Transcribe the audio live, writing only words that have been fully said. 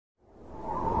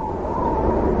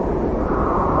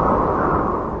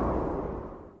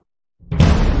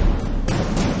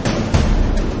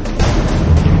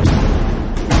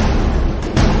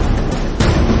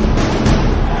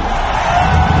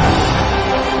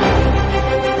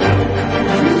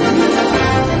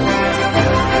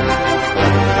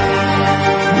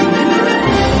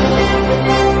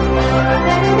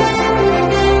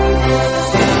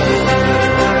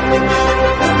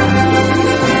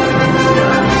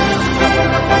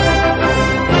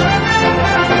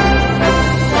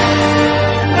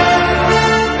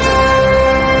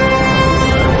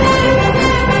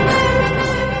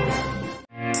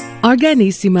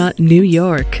Organissima, New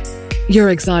York. Your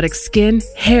exotic skin,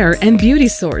 hair, and beauty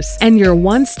source, and your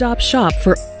one-stop shop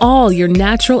for all your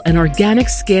natural and organic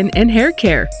skin and hair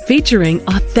care, featuring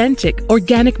authentic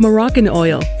organic Moroccan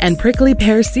oil and prickly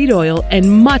pear seed oil and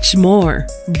much more.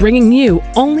 Bringing you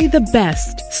only the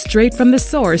best, straight from the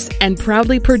source and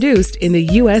proudly produced in the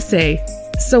USA.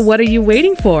 So what are you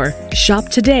waiting for? Shop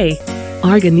today.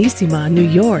 Organissima, New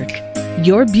York.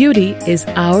 Your beauty is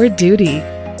our duty.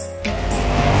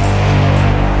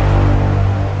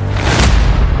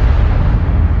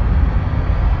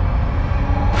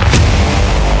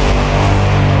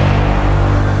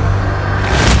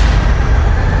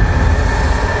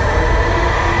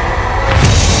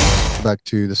 Back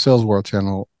to the Sales World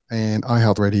channel and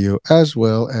iHealth Radio, as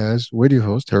well as with your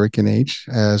host, Hurricane H.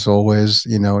 As always,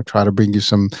 try to bring you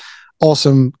some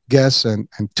awesome guests and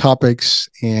topics.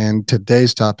 And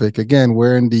today's topic, again,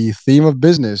 we're in the theme of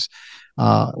business.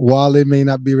 While it may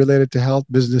not be related to health,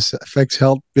 business affects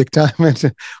health big time.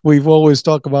 And we've always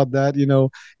talked about that,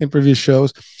 in previous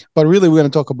shows. But really, we're going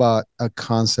to talk about a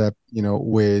concept,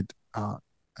 with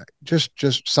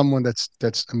just someone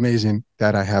that's amazing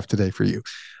that I have today for you.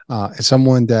 It's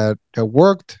someone that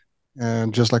worked,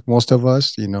 and just like most of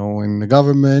us, in the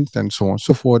government and so on and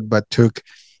so forth, but took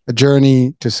a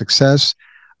journey to success,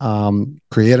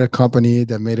 created a company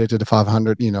that made it to the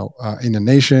 500, in the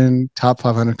nation, top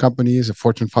 500 companies, a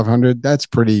Fortune 500. That's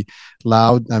pretty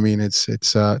loud. I mean, it's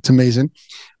amazing.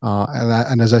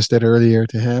 And as I said earlier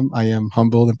to him, I am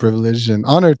humbled and privileged and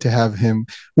honored to have him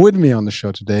with me on the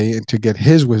show today and to get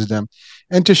his wisdom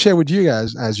and to share with you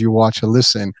guys as you watch and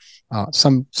listen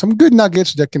some good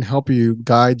nuggets that can help you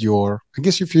guide your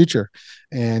future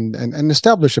and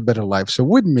establish a better life. So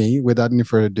with me, without any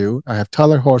further ado, I have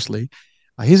Tyler Horsley.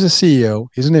 He's a CEO,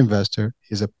 he's an investor,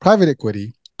 he's a private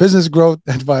equity, business growth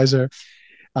advisor,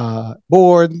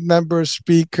 board member,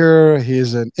 speaker.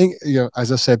 He's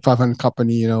as I said, 500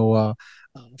 company,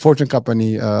 Fortune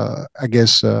company,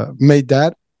 made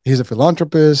that. He's a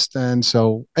philanthropist, and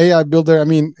so AI builder. I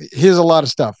mean, here's a lot of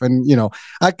stuff, and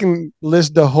I can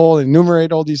list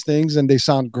enumerate all these things, and they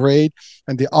sound great,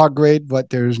 and they are great, but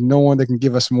there's no one that can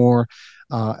give us more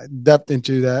depth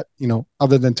into that,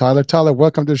 other than Tyler. Tyler,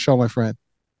 welcome to the show, my friend.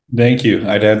 Thank you.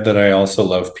 I'd add that I also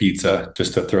love pizza,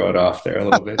 just to throw it off there a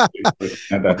little bit.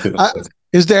 Add that to the list.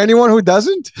 Is there anyone who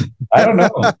doesn't? I don't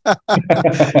know.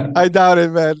 I doubt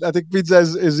it, man. I think pizza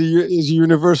is a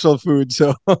universal food.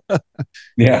 So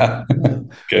yeah,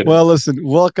 good. Well, listen,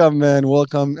 welcome, man.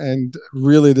 Welcome. And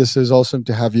really, this is awesome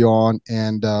to have you on.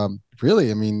 And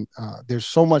really, I mean, there's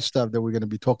so much stuff that we're going to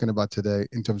be talking about today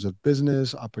in terms of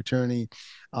business, opportunity.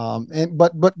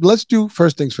 But let's do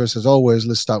first things first, as always.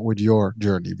 Let's start with your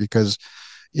journey, because,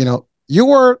 you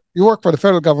work for the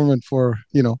federal government for,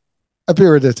 a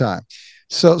period of time.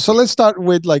 So let's start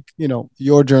with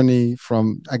your journey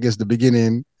from, the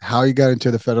beginning, how you got into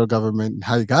the federal government,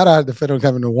 how you got out of the federal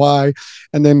government, why,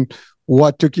 and then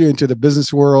what took you into the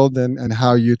business world and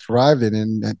how you thrived in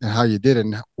and how you did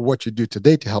and what you do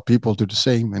today to help people do the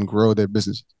same and grow their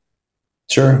business.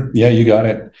 Sure. Yeah, you got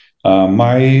it.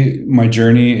 My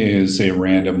journey is a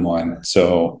random one.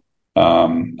 So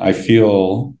I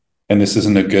feel, and this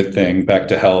isn't a good thing, back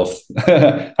to health,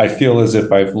 I feel as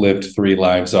if I've lived 3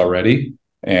 lives already.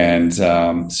 And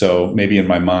so maybe in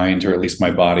my mind, or at least my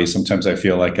body, sometimes I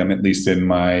feel like I'm at least in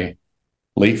my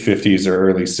late 50s or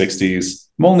early 60s.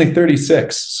 I'm only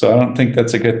 36, so I don't think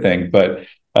that's a good thing. But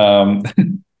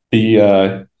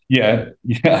yeah,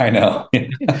 I know.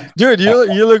 Dude,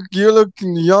 you look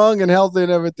young and healthy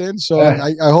and everything. So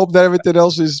I hope that everything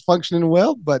else is functioning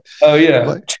well. But oh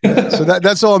yeah, so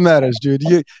that's all that matters, dude.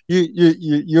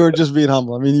 You're just being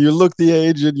humble. I mean, you look the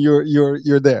age and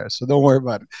you're there. So don't worry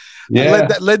about it. Yeah,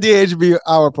 let the age be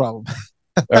our problem.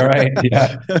 All right.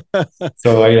 Yeah.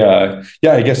 So I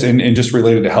guess, and just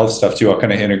related to health stuff too, I'll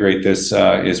kind of integrate this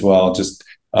as well. Just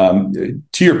to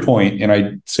your point, and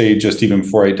I say just even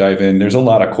before I dive in, there's a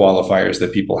lot of qualifiers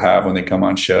that people have when they come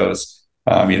on shows.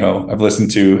 I've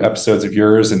listened to episodes of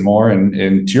yours and more,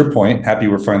 and to your point, happy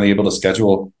we're finally able to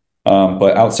schedule.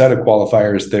 But outside of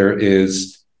qualifiers, there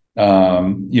is, a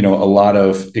lot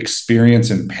of experience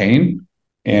and pain.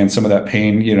 And some of that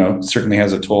pain, certainly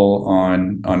has a toll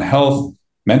on health,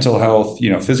 mental health,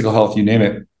 physical health, you name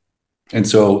it. And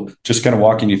so just kind of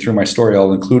walking you through my story,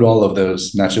 I'll include all of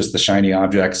those, not just the shiny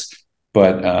objects,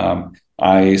 but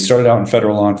I started out in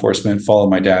federal law enforcement, followed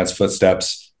my dad's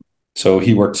footsteps. So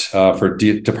he worked for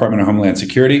Department of Homeland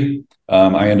Security.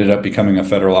 I ended up becoming a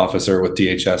federal officer with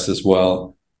DHS as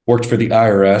well. Worked for the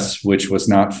IRS, which was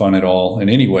not fun at all in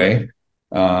any way.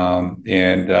 I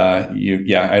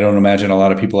don't imagine a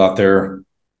lot of people out there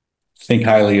think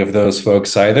highly of those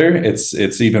folks either.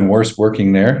 It's even worse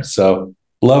working there. So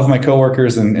love my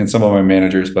coworkers and some of my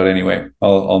managers, but anyway,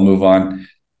 I'll move on.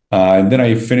 And then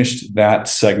I finished that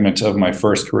segment of my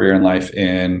first career in life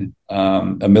in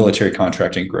a military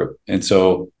contracting group. And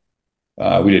so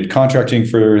we did contracting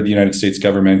for the United States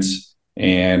government,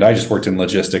 and I just worked in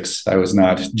logistics. I was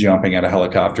not jumping out of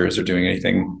helicopters or doing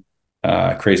anything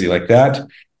crazy like that.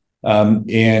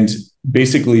 And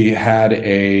basically had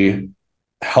a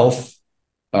health,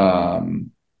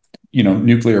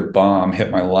 nuclear bomb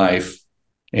hit my life,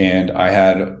 and I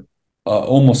had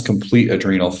almost complete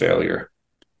adrenal failure.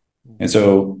 And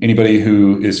so anybody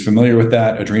who is familiar with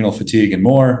that, adrenal fatigue and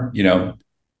more, and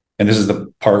this is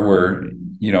the part where,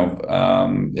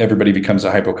 everybody becomes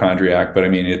a hypochondriac, but I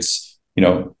mean, it's,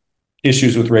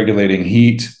 issues with regulating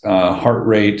heat, heart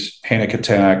rate, panic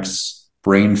attacks,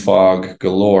 brain fog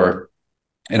galore.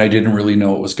 And I didn't really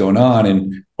know what was going on.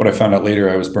 And what I found out later,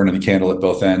 I was burning the candle at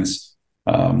both ends,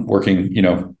 working,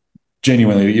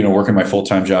 genuinely, working my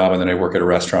full-time job. And then I work at a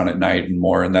restaurant at night and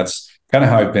more. And that's kind of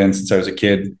how I've been since I was a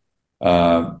kid.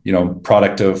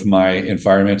 Product of my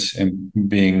environment and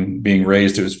being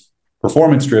raised. It was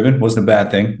performance driven, wasn't a bad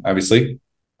thing, obviously.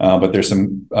 But there's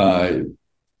some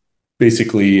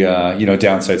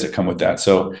downsides that come with that.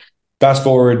 So fast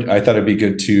forward, I thought it'd be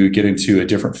good to get into a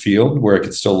different field where I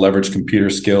could still leverage computer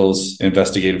skills,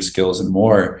 investigative skills, and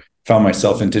more. Found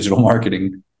myself in digital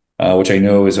marketing, which I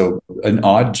know is an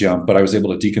odd jump, but I was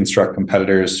able to deconstruct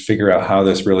competitors, figure out how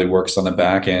this really works on the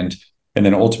back end, and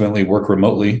then ultimately work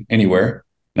remotely anywhere,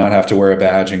 not have to wear a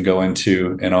badge and go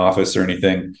into an office or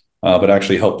anything, but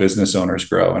actually help business owners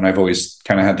grow. And I've always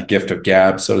kind of had the gift of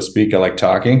gab, so to speak. I like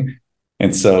talking.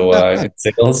 And so in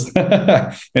sales.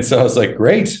 And so I was like,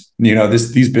 great,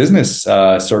 these business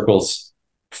circles,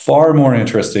 far more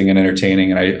interesting and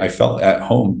entertaining. And I felt at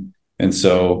home. And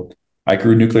so I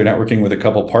grew nuclear networking with a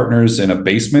couple partners in a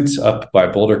basement up by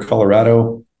Boulder,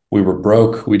 Colorado. We were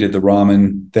broke. We did the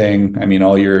ramen thing. I mean,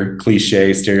 all your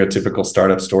cliche, stereotypical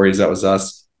startup stories, that was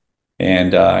us.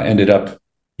 And ended up,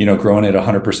 growing at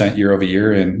 100% year over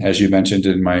year. And as you mentioned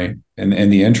in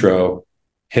the intro,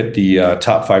 hit the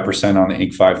top 5% on the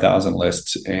Inc. 5000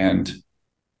 list. And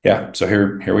yeah, so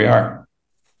here we are.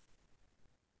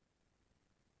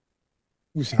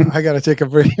 I got to take a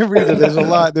breather. There's a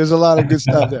lot of good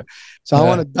stuff there. So I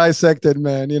want to dissect it,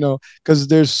 man, because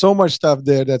there's so much stuff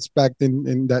there that's packed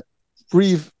in that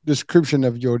brief description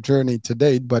of your journey to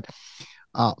date. But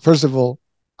first of all,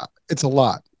 it's a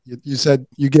lot. You said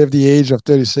you gave the age of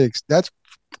 36. That's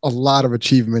a lot of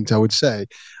achievement, I would say,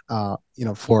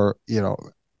 for,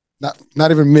 not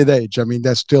even mid-age. I mean,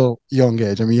 that's still young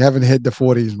age. I mean, you haven't hit the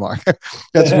 40s mark.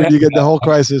 That's when you get the whole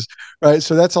crisis, right?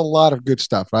 So that's a lot of good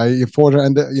stuff, right? You're 40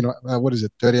 under, what is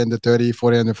it? 30 under 30,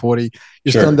 40 under 40.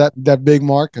 You're still on that big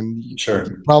mark, and you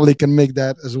probably can make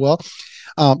that as well.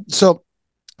 So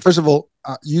first of all,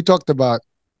 you talked about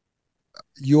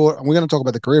we're going to talk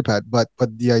about the career path, but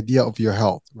the idea of your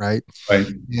health, right? Right.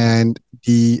 And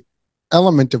the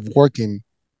element of working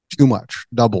too much,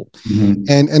 double. Mm-hmm.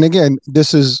 And again,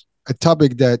 this is a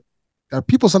topic that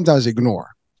people sometimes ignore.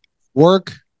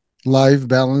 Work-life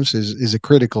balance is a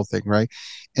critical thing, right?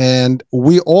 And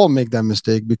we all make that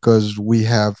mistake because we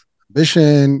have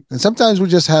ambition, and sometimes we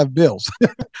just have bills,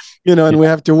 and we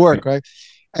have to work, right?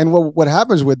 And what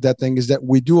happens with that thing is that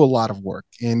we do a lot of work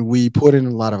and we put in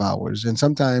a lot of hours, and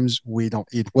sometimes we don't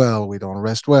eat well, we don't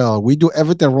rest well, we do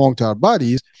everything wrong to our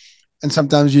bodies, and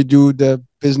sometimes you do the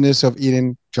business of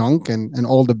eating junk and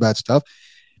all the bad stuff.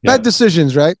 Bad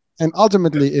decisions, right? And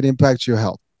ultimately it impacts your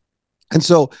health. And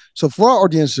so for our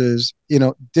audiences,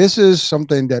 this is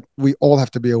something that we all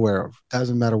have to be aware of.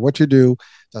 Doesn't matter what you do,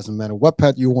 doesn't matter what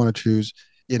path you want to choose,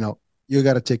 you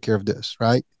got to take care of this,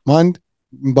 right? Mind,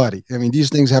 body. I mean, these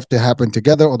things have to happen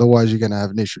together, otherwise you're going to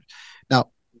have an issue.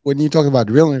 Now, when you talk about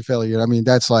adrenaline failure, I mean,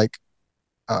 that's like,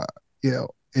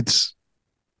 it's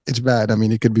bad. I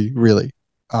mean, it could be really,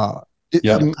 did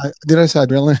I say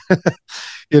adrenaline?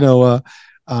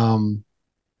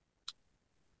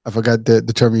 I forgot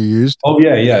the term you used. Oh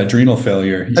yeah. Adrenal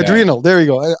failure. Yeah. Adrenal. There you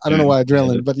go. I don't know why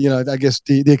adrenaline, but I guess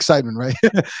the excitement, right?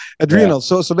 Adrenal.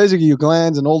 Yeah. So basically your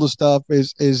glands and all the stuff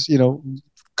is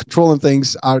controlling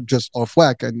things are just off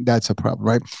whack, and that's a problem,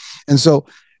 right? And so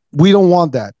we don't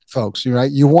want that, folks. Right?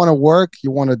 You want to work,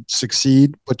 you want to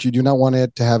succeed, but you do not want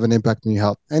it to have an impact on your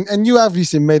health. And you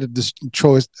obviously made a decent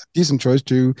choice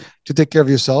to take care of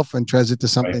yourself and transit to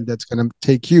something that's going to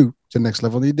take you to the next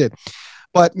level. You did.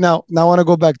 But now I want to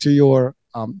go back to your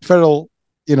federal,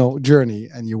 journey,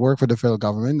 and you work for the federal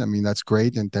government. I mean, that's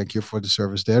great, and thank you for the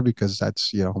service there, because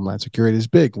that's Homeland Security is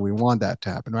big. We want that to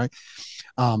happen, right?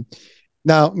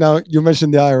 Now you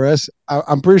mentioned the IRS.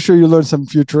 I'm pretty sure you learned some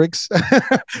few tricks.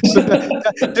 So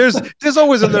there's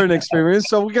always a learning experience.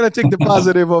 So we're gonna take the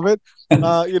positive of it.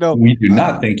 You know, We do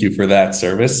not thank you for that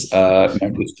service. No,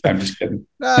 I'm just kidding.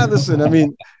 nah, listen. I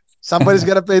mean, somebody's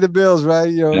got to pay the bills, right?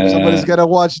 You know, somebody's Uh, got to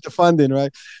watch the funding,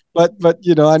 right? But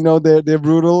you know, I know they're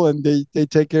brutal and they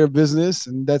take care of business,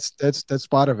 and that's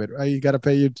part of it, right? You got to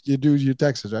pay your dues, your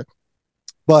taxes, right?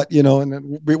 But you know,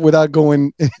 and without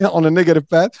going on a negative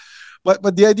path,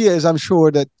 but the idea is, I'm sure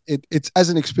that it's as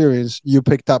an experience, you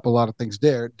picked up a lot of things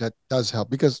there that does help,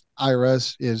 because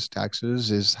IRS is taxes,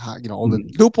 is how, you know, all the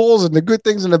loopholes and the good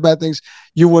things and the bad things.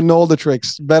 You will know the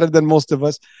tricks better than most of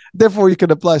us. Therefore, you can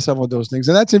apply some of those things,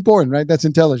 and that's important, right? That's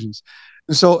intelligence.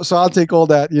 So I'll take all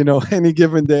that, you know, any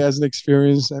given day as an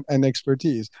experience and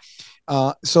expertise.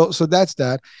 So that's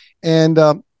that. And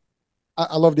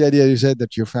I love the idea you said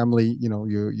that your family, you know,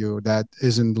 your dad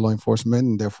is in law enforcement,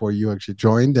 and therefore you actually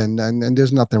joined, and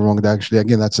there's nothing wrong with that. Actually,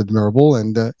 again, that's admirable,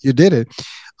 and you did it.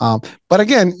 Um, but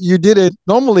again, you did it.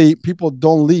 Normally, people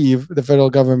don't leave the federal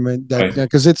government that, right.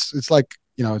 because it's like,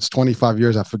 you know, it's 25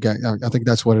 years. I forget. I think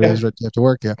that's what it Yeah. is. Right? You have to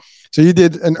work here. So you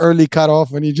did an early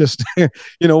cutoff, and you just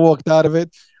you know, walked out of it,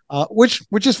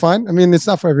 which is fine. I mean, it's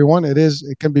not for everyone.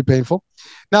 It can be painful.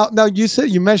 Now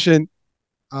you mentioned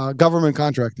government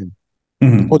contracting,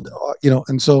 Mhm. you know,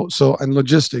 and and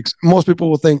logistics. Most people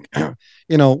will think,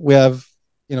 you know, we have,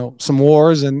 you know, some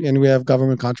wars, and we have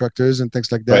government contractors and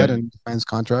things like that, Right. and defense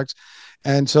contracts,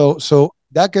 and so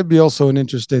that could be also an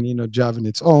interesting, you know, job in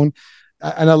its own.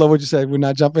 And I love what you said. We're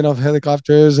not jumping off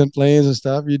helicopters and planes and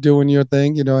stuff. You're doing your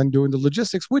thing, you know, and doing the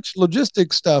logistics, which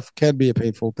logistics stuff can be a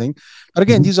painful thing. But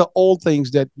again, Mhm. these are all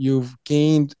things that you've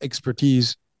gained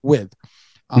expertise with,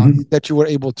 Mhm. that you were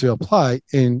able to apply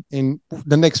in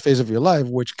the next phase of your life,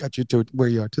 which got you to where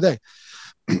you are today.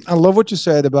 I love what you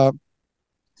said about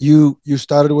you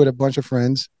started with a bunch of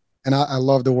friends, and I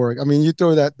love the work. I mean, you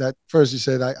throw that first. You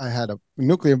said I had a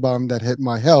nuclear bomb that hit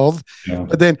my health, Yeah.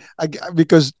 but then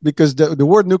because the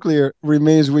word nuclear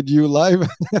remains with you live,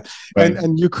 Right.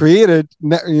 and you created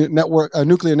network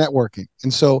nuclear networking,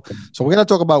 and so we're gonna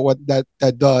talk about what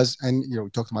that does, and you know, we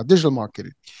talked about digital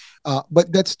marketing,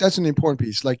 but that's an important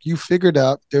piece. Like, you figured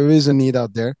out there is a need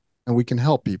out there, and we can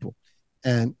help people,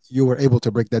 and you were able to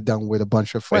break that down with a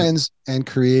bunch of Right. friends and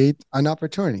create an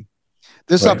opportunity.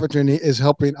 This Right. opportunity is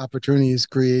helping opportunities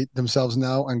create themselves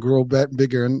now and grow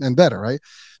bigger and better, right?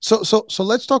 So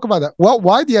let's talk about that. Well,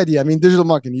 why the idea? I mean, digital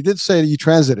marketing. You did say that you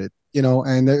transited, you know,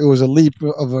 and it was a leap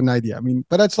of an idea. I mean,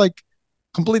 but that's like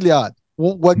completely odd.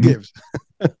 What Mhm. gives?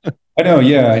 I know.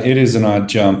 Yeah, it is an odd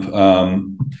jump.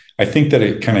 I think that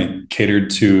it kind of catered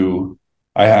to.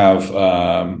 I have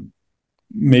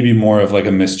maybe more of like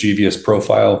a mischievous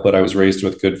profile, but I was raised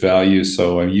with good values,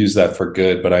 so I use that for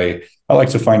good. But I like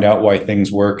to find out why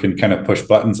things work and kind of push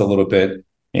buttons a little bit,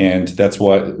 and that's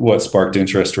what sparked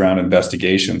interest around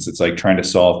investigations. It's like trying to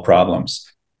solve problems,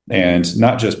 and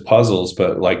not just puzzles,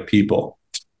 but like people.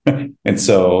 And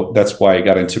so that's why I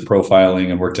got into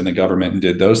profiling and worked in the government and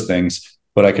did those things.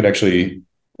 But I could actually,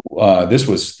 this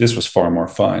was far more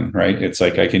fun, right? It's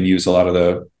like I can use a lot of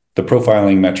the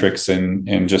profiling metrics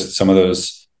and just some of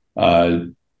those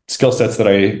skill sets that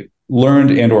I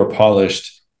learned and or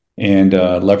polished, and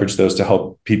leverage those to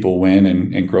help people win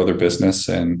and grow their business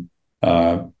and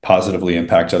positively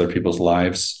impact other people's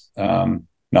lives.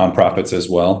 Nonprofits as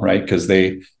well, right? Because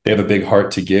they have a big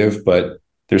heart to give, but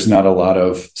there's not a lot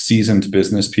of seasoned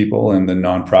business people in the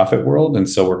nonprofit world, and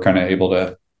so we're kind of able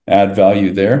to add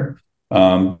value there.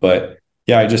 But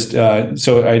yeah, I just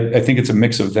so I think it's a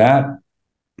mix of that,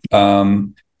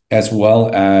 um, as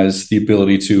well as the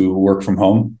ability to work from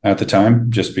home at the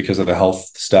time, just because of the health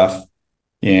stuff.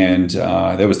 And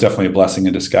that was definitely a blessing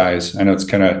in disguise. I know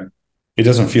it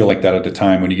doesn't feel like that at the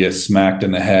time when you get smacked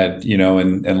in the head, you know,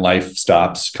 and life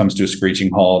comes to a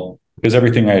screeching halt, because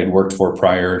everything I had worked for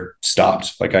prior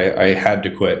stopped. Like I had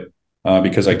to quit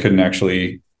because I couldn't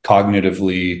actually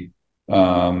cognitively,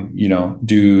 you know,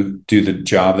 do the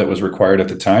job that was required at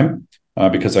the time,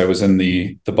 because I was in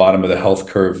the bottom of the health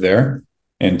curve there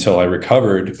until I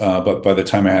recovered. But by the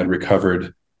time I had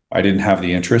recovered, I didn't have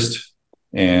the interest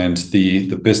and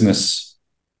the business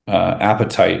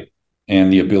appetite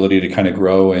and the ability to kind of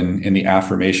grow, and the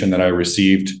affirmation that I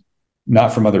received,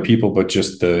 not from other people, but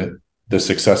just the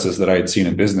successes that I had seen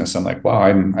in business. I'm like, wow, I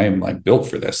am like built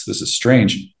for this. This is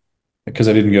strange because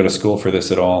I didn't go to school for this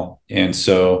at all. And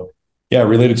so, yeah,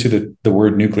 related to the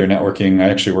word nuclear networking, I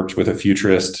actually worked with a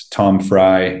futurist, Tom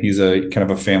Fry. He's a kind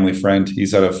of a family friend.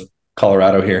 He's out of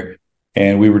Colorado here.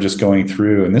 And we were just going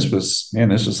through, and this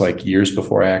was like years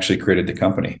before I actually created the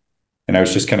company. And I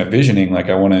was just kind of visioning, like,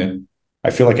 I want to I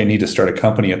feel like I need to start a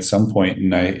company at some point,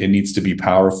 and it needs to be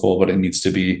powerful, but it needs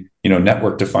to be,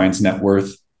 network defines net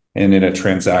worth. And in a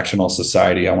transactional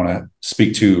society, I want to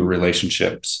speak to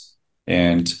relationships.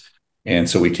 And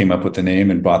so we came up with the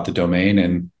name and bought the domain,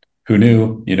 and who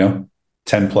knew,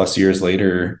 10 plus years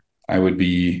later, I would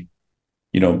be,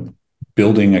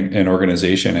 building an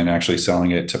organization and actually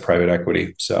selling it to private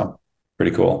equity. So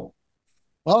pretty cool.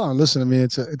 Well, listen, I mean,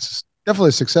 it's definitely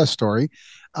a success story.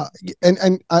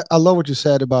 And I love what you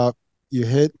said about you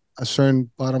hit a certain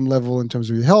bottom level in terms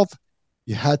of your health.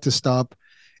 You had to stop.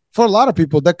 For a lot of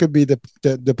people, that could be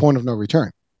the point of no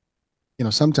return.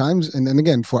 Sometimes, and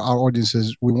again, for our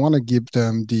audiences, we want to give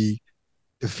them the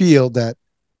feel that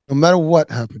no matter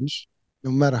what happens,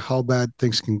 no matter how bad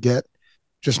things can get,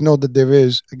 just know that there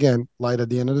is, again, light at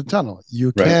the end of the tunnel.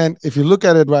 You can, if you look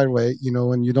at it right away,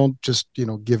 and you don't just,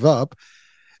 give up,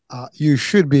 you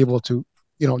should be able to,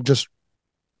 just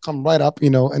come right up,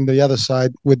 and the other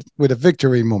side with a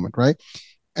victory moment, right?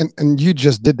 And you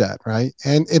just did that, right?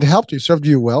 And it helped you, served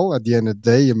you well at the end of the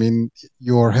day. I mean,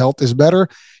 your health is better.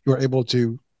 You're able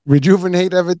to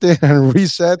rejuvenate everything and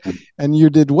reset, and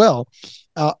you did well.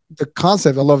 The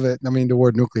concept, I love it. I mean, the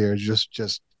word nuclear is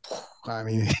just I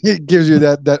mean, it gives you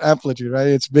that amplitude, right?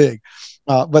 It's big,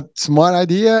 but smart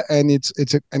idea, and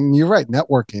and you're right.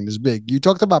 Networking is big. You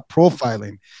talked about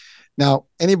profiling. Now,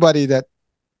 anybody that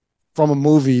from a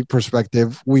movie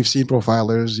perspective, we've seen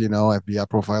profilers, FBI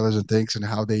profilers and things, and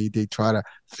how they try to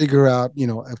figure out,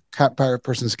 a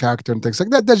person's character and things like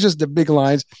that. That's just the big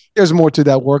lines. There's more to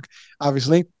that work,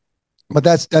 obviously, but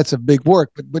that's a big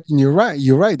work. But you're right.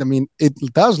 You're right. I mean, it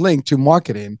does link to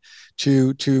marketing,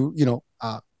 to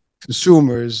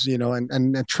consumers,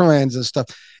 and trends and stuff.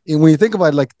 And when you think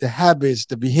about like the habits,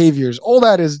 the behaviors, all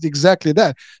that is exactly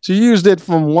that. So you used it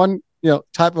from one,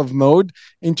 type of mode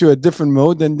into a different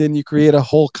mode, and then you create a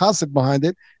whole concept behind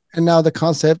it. And now the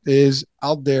concept is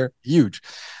out there, huge.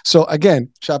 So again,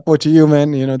 chapeau to you,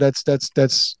 man. That's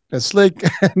slick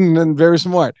and very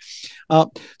smart.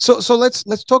 So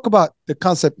let's talk about the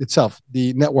concept itself,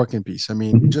 the networking piece. I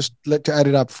mean, just to add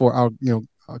it up for our,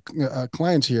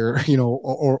 clients here,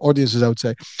 or audiences, I would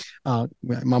say,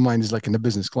 my mind is like in the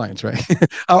business clients, right?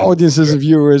 Our audiences,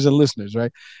 viewers and listeners,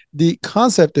 right? The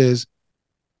concept is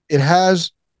it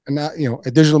has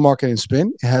a digital marketing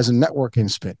spin. It has a networking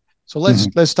spin. So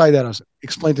let's tie that up.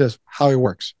 Explain to us how it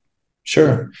works.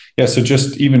 Sure. Yeah. So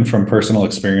just even from personal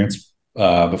experience,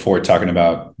 before talking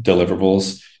about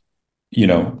deliverables,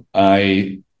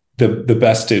 the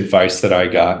best advice that I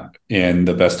got and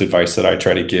the best advice that I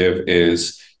try to give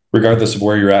is, regardless of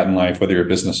where you're at in life, whether you're a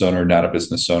business owner, not a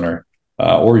business owner,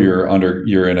 or you're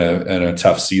in a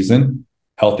tough season,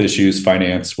 health issues,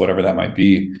 finance, whatever that might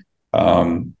be,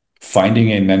 finding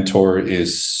a mentor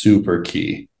is super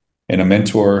key. And a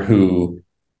mentor who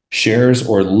shares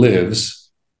or lives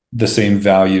the same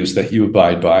values that you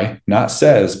abide by, not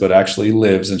says, but actually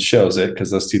lives and shows it,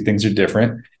 because those two things are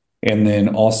different. And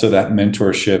then also that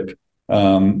mentorship,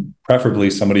 preferably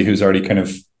somebody who's already kind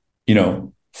of,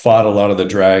 fought a lot of the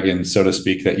dragons, so to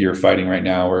speak, that you're fighting right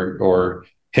now, or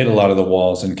hit a lot of the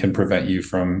walls and can prevent you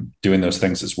from doing those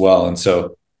things as well. And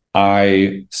so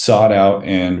I sought out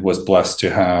and was blessed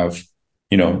to have,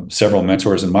 several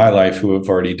mentors in my life who have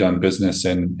already done business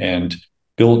and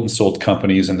built and sold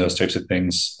companies and those types of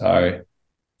things,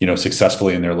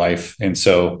 successfully in their life. And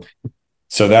so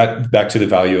that, back to the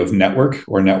value of network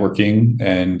or networking.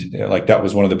 And like, that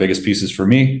was one of the biggest pieces for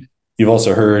me. You've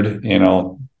also heard,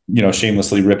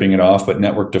 shamelessly ripping it off, but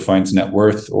network defines net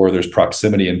worth, or there's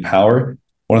proximity and power.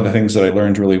 One of the things that I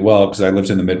learned really well, because I lived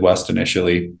in the Midwest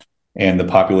initially, and the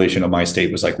population of my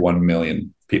state was like 1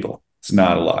 million people. It's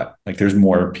not a lot. Like, there's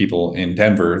more people in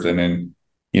Denver than in,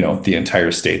 the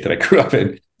entire state that I grew up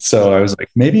in. So I was like,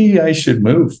 maybe I should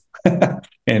move and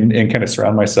kind of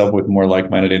surround myself with more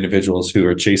like-minded individuals who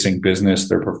are chasing business.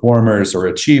 They're performers or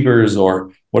achievers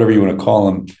or whatever you want to call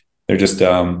them. They're just,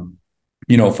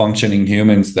 functioning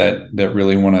humans that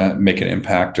really want to make an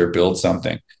impact or build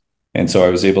something. And so I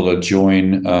was able to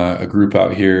join a group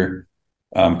out here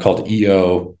called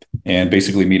EO, and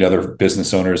basically meet other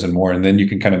business owners and more. And then you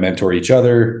can kind of mentor each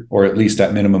other, or at least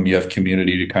at minimum, you have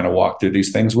community to kind of walk through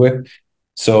these things with.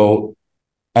 So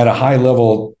at a high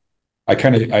level, I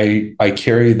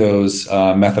carry those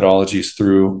methodologies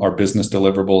through our business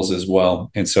deliverables as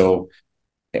well. And so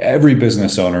every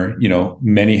business owner,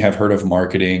 many have heard of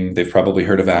marketing. They've probably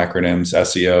heard of acronyms: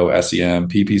 SEO, SEM,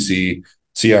 PPC,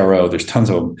 CRO. There's tons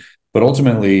of them. But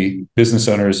ultimately, business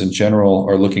owners in general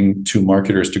are looking to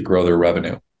marketers to grow their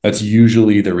revenue. That's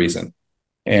usually the reason.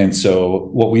 And so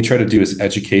what we try to do is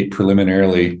educate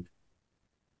preliminarily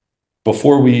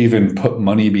before we even put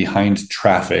money behind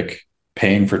traffic,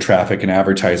 paying for traffic and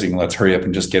advertising. Let's hurry up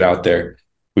and just get out there.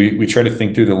 We try to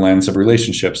think through the lens of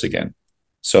relationships again.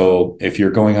 So if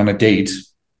you're going on a date,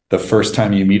 the first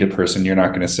time you meet a person, you're not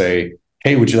going to say,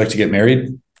 "Hey, would you like to get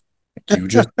married?" You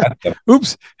just met them.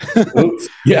 Oops. Oops.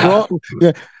 Yeah. Well,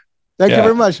 yeah. Thank you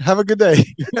very much. Have a good day.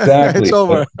 Exactly. It's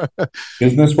over.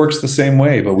 Business works the same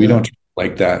way, but we don't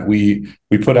like that. We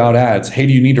put out ads. "Hey,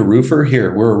 do you need a roofer?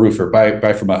 Here, we're a roofer.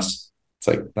 Buy from us." It's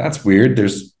like, that's weird.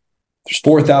 There's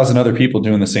 4,000 other people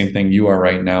doing the same thing you are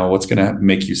right now. What's going to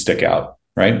make you stick out,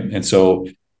 right? And so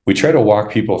we try to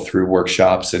walk people through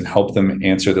workshops and help them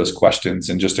answer those questions.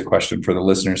 And just a question for the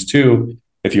listeners too,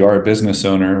 if you are a business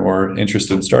owner or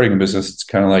interested in starting a business, it's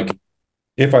kind of like,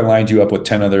 if I lined you up with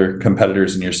 10 other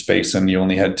competitors in your space and you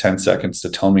only had 10 seconds to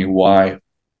tell me why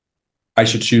I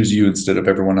should choose you instead of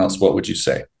everyone else, what would you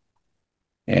say?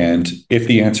 And if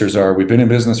the answers are, we've been in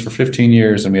business for 15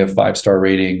 years and we have 5-star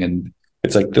rating, and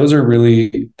it's like, those are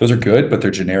good, but they're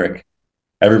generic.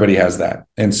 Everybody has that.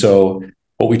 And so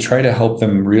what we try to help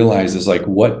them realize is like,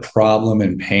 what problem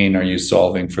and pain are you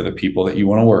solving for the people that you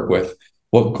want to work with?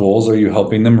 What goals are you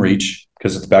helping them reach?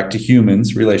 Because it's back to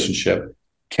humans, relationship.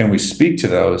 Can we speak to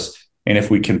those? And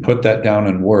if we can put that down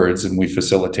in words and we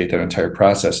facilitate that entire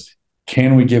process,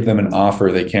 can we give them an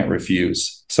offer they can't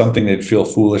refuse? Something they'd feel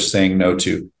foolish saying no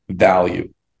to.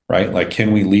 Value, right? Like,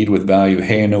 can we lead with value?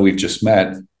 "Hey, I know we've just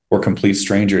met. We're complete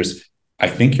strangers. I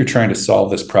think you're trying to solve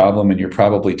this problem and you're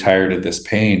probably tired of this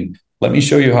pain. Let me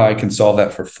show you how I can solve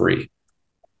that for free,"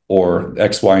 or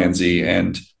X, Y, and Z.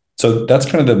 And so that's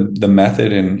kind of the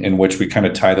method in which we kind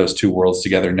of tie those two worlds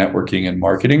together, networking and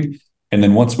marketing. And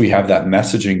then once we have that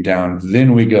messaging down,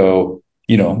 then we go,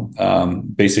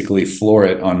 basically floor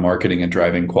it on marketing and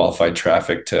driving qualified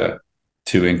traffic to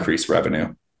increase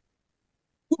revenue.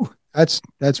 Ooh,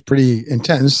 that's pretty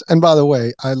intense. And by the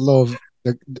way, I love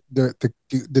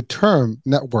the term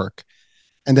network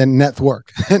and then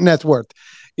network. Net worth.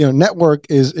 Network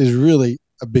is really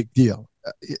a big deal.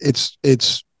 It's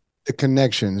the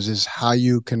connections, is how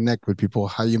you connect with people,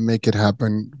 how you make it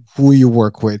happen, who you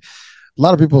work with. A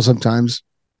lot of people sometimes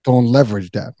don't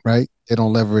leverage that, right? They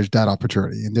don't leverage that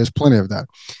opportunity, and there's plenty of that,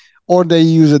 or they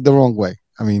use it the wrong way.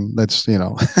 I mean, there's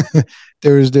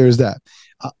that.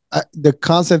 The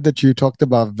concept that you talked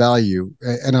about, value,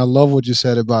 and I love what you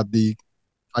said about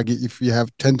if you have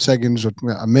 10 seconds or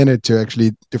a minute to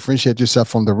actually differentiate yourself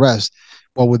from the rest,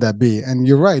 what would that be? And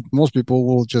you're right. Most people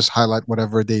will just highlight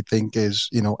whatever they think is,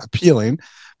 appealing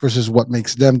versus what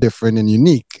makes them different and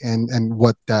unique, and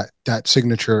what that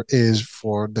signature is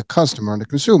for the customer and the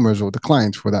consumers or the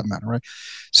clients for that matter, right?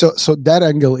 So that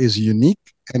angle is unique.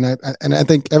 And I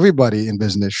think everybody in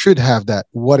business should have that.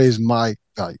 What is my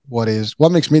value?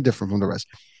 What makes me different from the rest?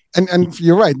 And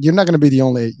you're right. You're not going to be the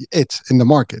only it in the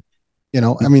market.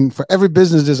 I mean, for every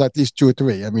business, there's at least 2 or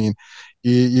 3. I mean,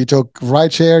 you took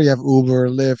rideshare, you have Uber,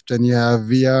 Lyft, and you have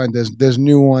Via, and there's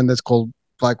new one that's called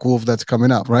Black Wolf that's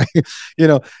coming up, right?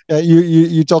 You're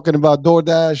talking about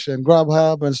DoorDash and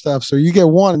Grubhub and stuff. So you get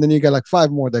one, and then you get like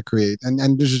 5 more that create.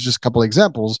 And this is just a couple of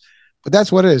examples, but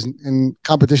that's what it is in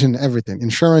competition. Everything,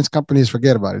 insurance companies,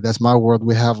 forget about it. That's my world.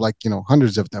 We have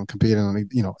hundreds of them competing on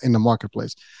in the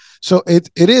marketplace. So it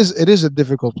is a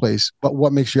difficult place. But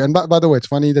what makes you? And by the way, it's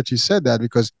funny that you said that,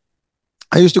 because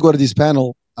I used to go to these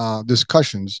panel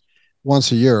discussions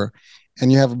once a year,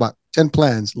 and you have about 10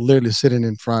 plans literally sitting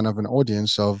in front of an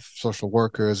audience of social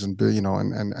workers and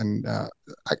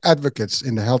advocates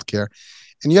in the healthcare,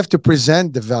 and you have to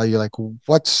present the value, like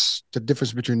what's the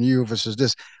difference between you versus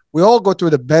this. We all go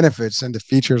through the benefits and the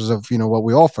features of what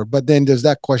we offer, but then there's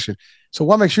that question. So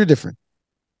what makes you different?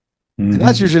 Mm-hmm. And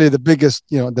that's usually the biggest,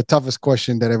 the toughest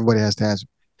question that everybody has to answer.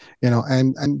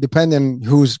 And depending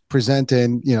who's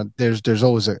presenting, there's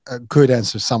always a good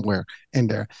answer somewhere in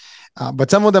there. But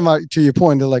some of them are, to your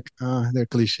point, they're like, they're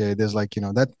cliche. There's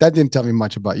that didn't tell me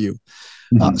much about you.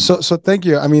 Mm-hmm. So thank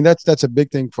you. I mean, that's a big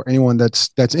thing for anyone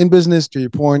that's in business, to your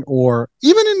point, or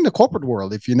even in the corporate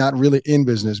world. If you're not really in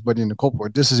business, but in the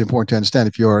corporate, this is important to understand.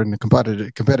 If you're in a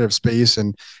competitive space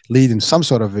and leading some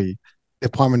sort of a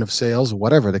department of sales,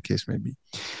 whatever the case may be.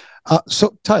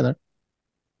 So Tyler,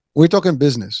 we're talking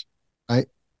business, right?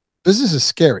 Business is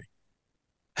scary.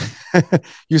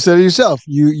 You said it yourself.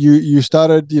 You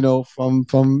started, from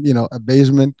a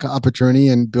basement opportunity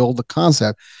and build the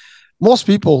concept. Most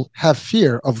people have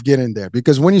fear of getting there,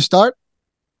 because when you start,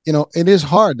 it is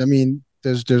hard. I mean,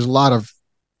 there's a lot of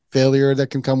failure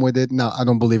that can come with it. Now, I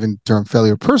don't believe in the term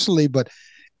failure personally, but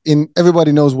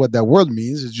everybody knows what that word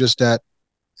means. It's just that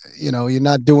you're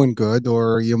not doing good,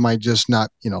 or you might just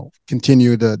not,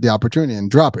 continue the opportunity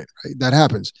and drop it, right? That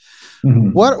happens.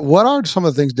 Mm-hmm. What are some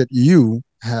of the things that you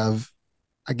have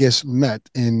I guess, met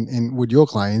in with your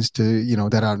clients to,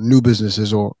 that are new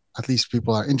businesses, or at least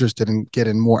people are interested in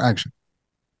getting more action?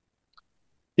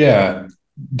 Yeah,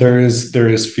 there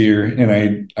is fear,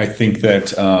 and I think that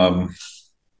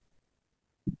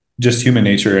just human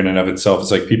nature in and of itself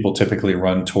is like people typically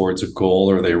run towards a goal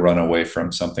or they run away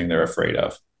from something they're afraid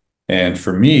of. And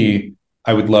for me,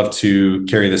 I would love to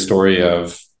carry the story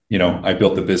of, I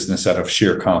built the business out of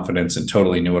sheer confidence and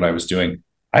totally knew what I was doing.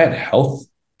 I had health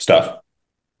stuff.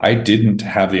 I didn't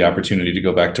have the opportunity to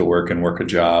go back to work and work a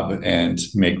job and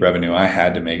make revenue. I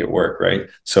had to make it work, right?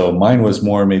 So mine was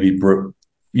more maybe, born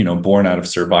out of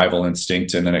survival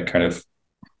instinct, and then it kind of,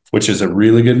 which is a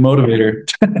really good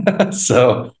motivator.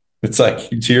 So it's like,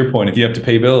 to your point, if you have to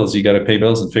pay bills, you got to pay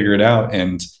bills and figure it out.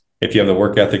 And if you have the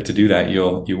work ethic to do that,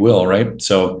 you will, right?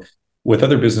 So with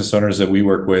other business owners that we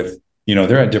work with,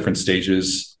 they're at different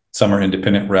stages. Some are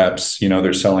independent reps,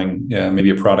 they're selling maybe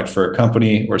a product for a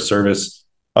company or service.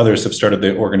 Others have started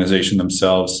the organization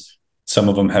themselves. Some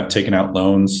of them have taken out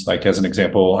loans. Like, as an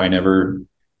example, I never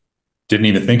didn't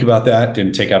even think about that,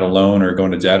 didn't take out a loan or go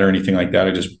into debt or anything like that.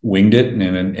 I just winged it.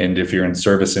 And if you're in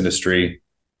service industry,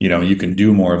 you can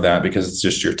do more of that because it's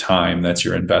just your time. That's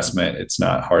your investment. It's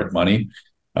not hard money.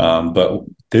 But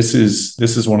this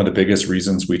is one of the biggest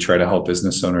reasons we try to help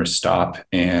business owners stop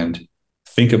and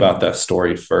think about that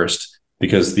story first,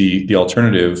 because the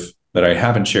alternative that I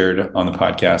haven't shared on the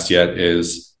podcast yet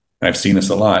is, and I've seen this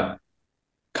a lot,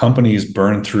 companies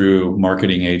burn through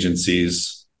marketing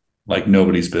agencies like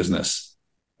nobody's business.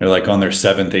 They're like on their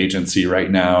seventh agency right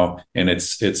now. And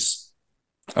it's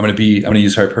I'm going to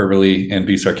use hyperbole and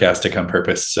be sarcastic on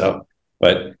purpose. So,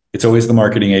 but it's always the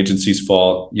marketing agency's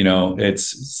fault.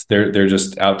 It's they're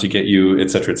just out to get you,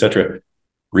 et cetera, et cetera.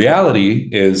 Reality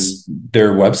is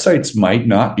their websites might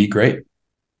not be great.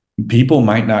 People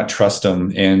might not trust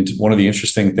them. And one of the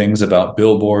interesting things about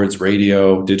billboards,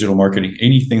 radio, digital marketing,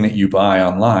 anything that you buy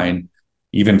online,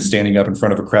 even standing up in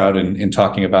front of a crowd and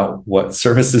talking about what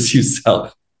services you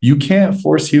sell, you can't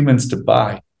force humans to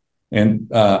buy. And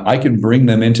I can bring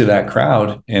them into that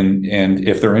crowd. And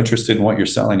if they're interested in what you're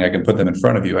selling, I can put them in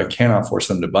front of you. I cannot force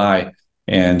them to buy.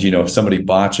 And, if somebody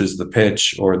botches the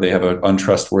pitch, or they have an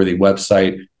untrustworthy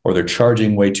website, or they're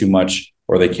charging way too much,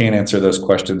 or they can't answer those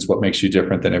questions, what makes you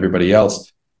different than everybody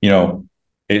else?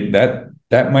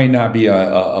 That might not be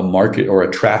a market or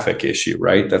a traffic issue,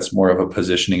 right? That's more of a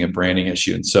positioning and branding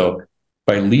issue. And so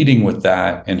by leading with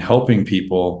that and helping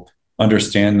people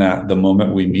understand that the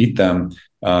moment we meet them,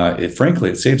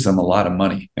 it saves them a lot of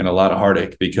money and a lot of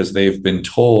heartache, because they've been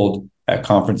told at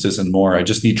conferences and more, I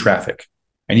just need traffic.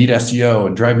 I need SEO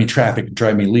and drive me traffic and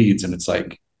drive me leads. And it's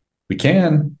like, we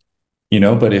can,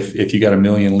 but if you got 1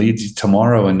 million leads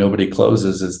tomorrow and nobody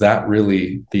closes, is that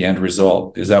really the end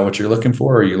result? Is that what you're looking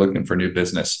for? Or are you looking for new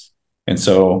business? And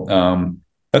so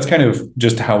that's kind of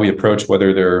just how we approach,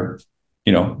 whether they're,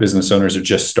 business owners are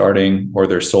just starting, or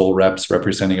they're sole reps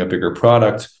representing a bigger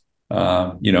product,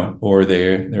 or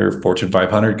they're Fortune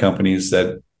 500 companies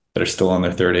that are still on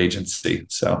their third agency.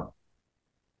 So.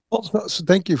 Well, so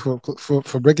thank you for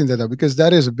breaking that up, because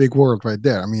that is a big world right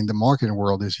there. I mean, the marketing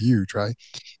world is huge, right?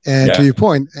 And to your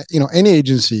point, any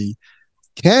agency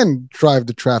can drive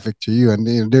the traffic to you, and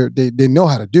they know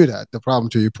how to do that. The problem,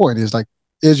 to your point, is like,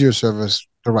 is your service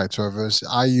the right service?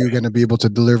 Are you going to be able to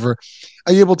deliver?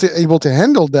 Are you able to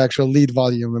handle the actual lead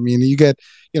volume? I mean, you get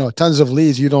tons of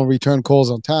leads, you don't return calls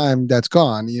on time, that's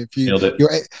gone. If you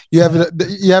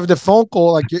have the phone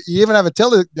call, like you even have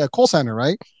a call center,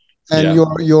 right? And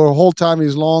your whole time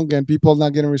is long, and people are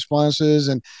not getting responses,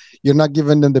 and you're not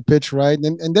giving them the pitch right.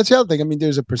 And that's the other thing. I mean,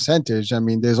 there's a percentage. I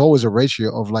mean, there's always a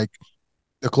ratio of like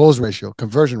the close ratio,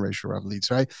 conversion ratio of leads,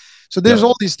 right? So there's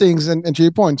all these things, and to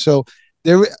your point, so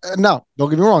now,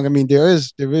 don't get me wrong. I mean, there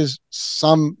is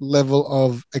some level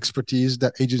of expertise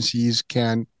that agencies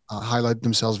can highlight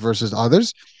themselves versus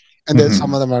others, and then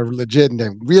some of them are legit and they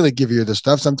really give you the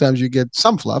stuff. Sometimes you get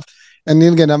some fluff. And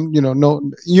then again, right.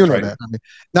 That. I mean,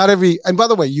 not every, and by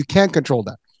the way, you can't control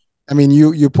that. I mean,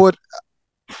 you put,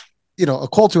 a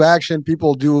call to action,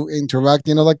 people do interact,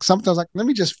 like sometimes like, let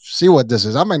me just see what this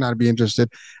is. I might not be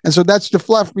interested. And so that's the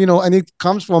fluff, and it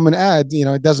comes from an ad,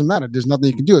 it doesn't matter. There's nothing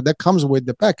you can do. That comes with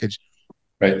the package.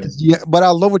 Right. Yeah. But I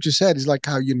love what you said, is like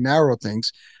how you narrow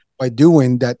things by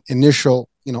doing that initial,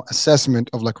 assessment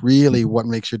of like really what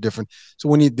makes you different. So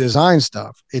when you design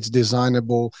stuff, it's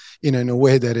designable in a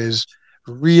way that is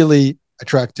really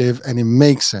attractive and it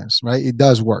makes sense, right? It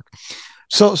does work.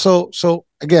 So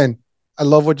again, I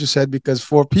love what you said, because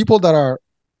for people that are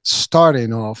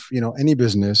starting off, any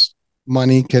business,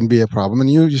 money can be a problem.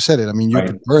 And you said it. I mean, you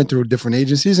can burn through different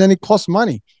agencies and it costs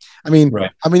money.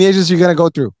 Right. how many agents you're going to go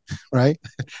through, right?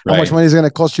 How much Right. money is going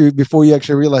to cost you before you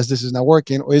actually realize this is not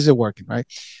working, or is it working, right?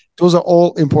 Those are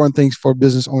all important things for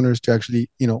business owners to actually,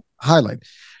 highlight.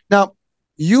 Now,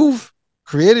 you've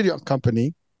created your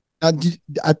company.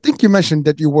 I think you mentioned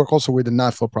that you work also with the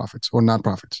not-for-profits or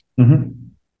nonprofits. Mm-hmm.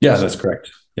 Yeah, that's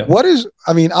correct. Yep. What is,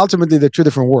 ultimately, they're two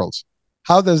different worlds.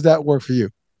 How does that work for you?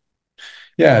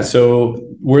 Yeah. So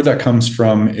where that comes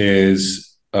from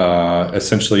is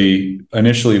essentially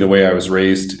initially the way I was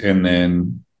raised, and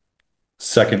then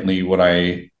secondly what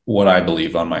I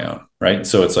believe on my own. Right.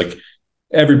 So it's like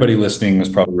everybody listening was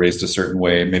probably raised a certain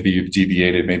way. Maybe you've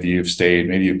deviated, maybe you've stayed,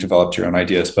 maybe you've developed your own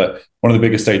ideas. But one of the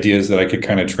biggest ideas that I could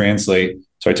kind of translate.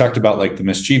 So I talked about like the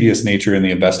mischievous nature and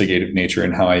the investigative nature,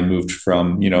 and how I moved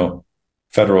from,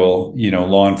 federal,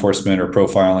 law enforcement or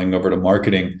profiling over to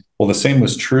marketing. Well, the same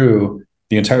was true.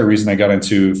 The entire reason I got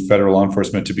into federal law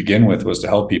enforcement to begin with was to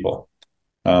help people.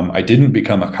 I didn't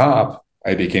become a cop.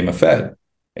 I became a Fed.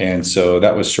 And so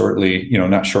that was shortly,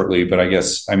 not shortly, but I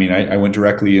guess, I went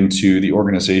directly into the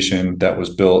organization that was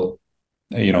built,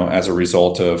 as a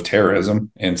result of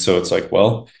terrorism. And so it's like,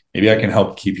 well, maybe I can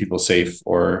help keep people safe,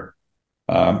 or,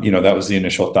 that was the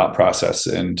initial thought process.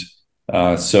 And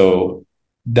so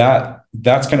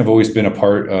that's kind of always been a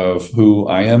part of who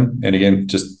I am. And again,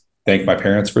 just thank my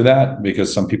parents for that,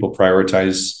 because some people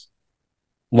prioritize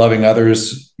loving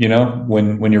others,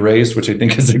 when you're raised, which I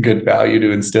think is a good value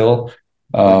to instill.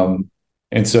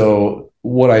 And so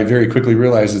what I very quickly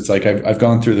realized, it's like, I've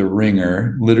gone through the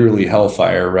ringer, literally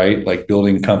hellfire, right? Like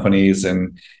building companies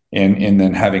and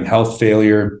then having health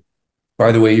failure.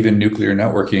 By the way, even nuclear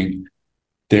networking,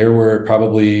 there were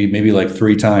probably maybe like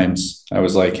 3 times I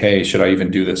was like, hey, should I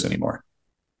even do this anymore?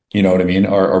 You know what I mean?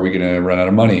 Or are we going to run out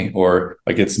of money? Or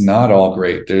like, it's not all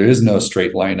great. There is no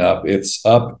straight line up. It's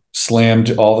up,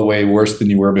 slammed all the way, worse than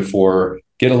you were before,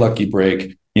 get a lucky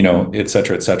break, et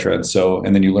cetera, et cetera.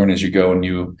 And then you learn as you go.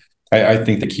 And I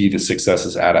think the key to success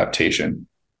is adaptation.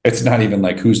 It's not even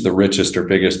like who's the richest or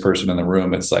biggest person in the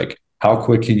room. It's like, how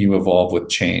quick can you evolve with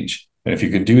change? And if you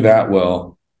can do that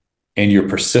well, and you're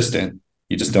persistent,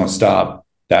 you just don't stop,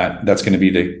 that's going to be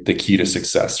the key to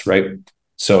success. Right.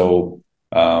 So,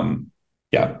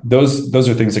 those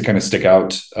are things that kind of stick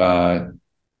out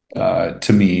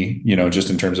to me, just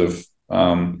in terms of,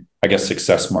 I guess,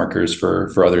 success markers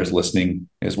for others listening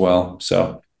as well.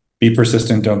 So be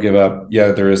persistent. Don't give up.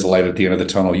 Yeah, there is a light at the end of the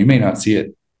tunnel. You may not see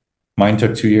it. Mine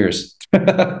took 2 years.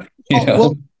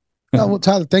 Well,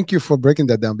 Tyler, thank you for breaking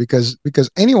that down, because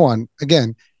anyone,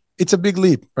 again, it's a big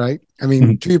leap, right?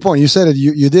 To your point, you said it,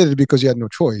 you did it because you had no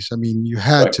choice. You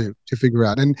had Right. to figure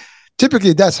out. And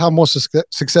typically that's how most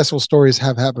successful stories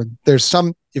have happened. There's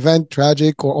some event,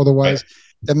 tragic or otherwise,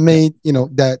 that made,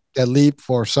 that leap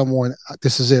for someone.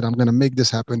 This is it. I'm going to make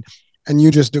this happen. And you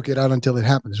just duke it out until it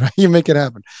happens, right? You make it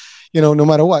happen, no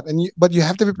matter what. But you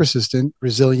have to be persistent,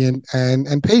 resilient,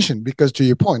 and patient, because to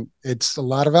your point, it's a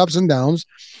lot of ups and downs.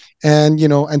 And,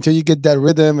 until you get that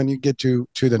rhythm and you get to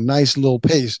the nice little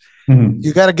pace,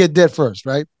 you got to get there first,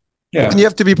 right? Yeah. And you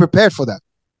have to be prepared for that.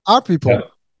 Are people Yeah.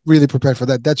 really prepared for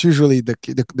that? That's usually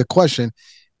the question.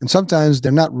 And sometimes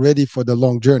they're not ready for the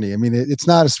long journey. It's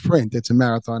not a sprint, it's a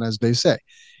marathon, as they say.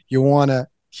 You want to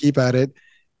keep at it,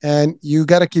 and you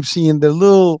got to keep seeing the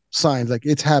little signs, like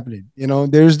it's happening.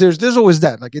 There's always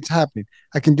that, like, it's happening.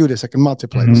 I can do this. I can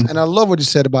multiply this. And I love what you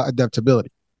said about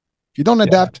adaptability. If you don't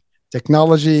adapt,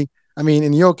 technology,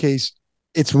 in your case,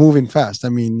 it's moving fast.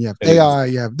 You have AI,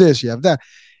 you have this, you have that.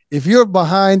 If you're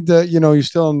behind you're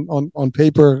still on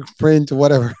paper, print, or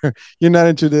whatever, you're not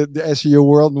into the SEO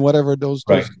world and whatever, those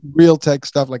real tech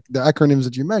stuff, like the acronyms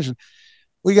that you mentioned,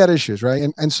 we got issues, right?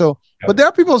 And so, but there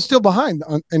are people still behind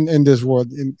in this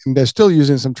world, and they're still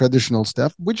using some traditional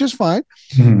stuff, which is fine,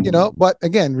 but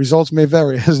again, results may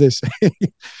vary, as they say.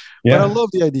 But I love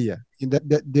the idea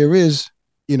that there is,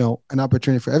 an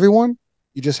opportunity for everyone.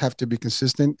 You just have to be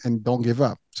consistent and don't give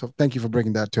up. So thank you for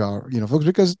bringing that to our, folks,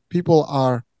 because people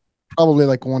are probably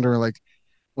like wondering, like,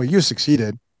 well, you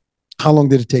succeeded. How long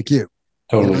did it take you?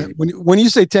 Totally. When you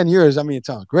say 10 years, it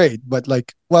sounds great, but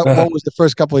like, what was the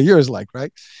first couple of years like,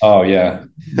 right? Oh yeah,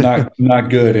 not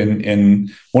good.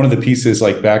 And one of the pieces,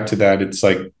 like, back to that, it's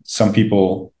like some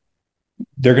people,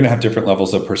 they're going to have different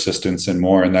levels of persistence and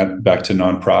more. And that, back to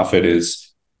nonprofit, is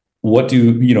what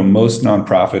do most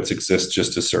nonprofits exist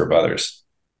just to serve others,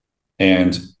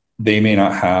 and they may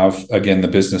not have, again, the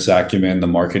business acumen, the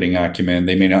marketing acumen.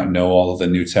 They may not know all of the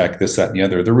new tech, this, that, and the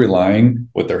other. They're relying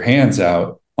with their hands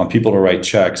out on people to write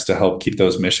checks to help keep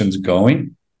those missions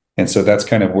going. And so that's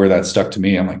kind of where that stuck to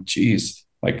me. I'm like, geez,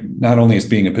 like, not only is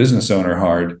being a business owner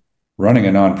hard, running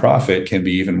a nonprofit can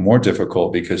be even more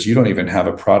difficult because you don't even have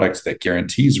a product that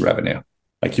guarantees revenue.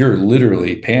 Like you're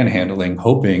literally panhandling,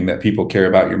 hoping that people care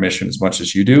about your mission as much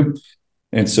as you do.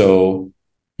 And so,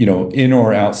 in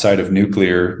or outside of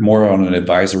nuclear, more on an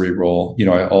advisory role,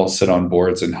 I'll sit on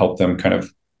boards and help them kind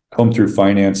of comb through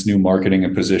finance, new marketing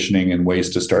and positioning, and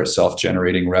ways to start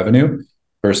self-generating revenue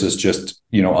versus just,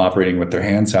 operating with their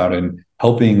hands out and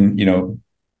helping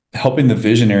the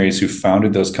visionaries who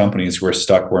founded those companies who are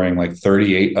stuck wearing like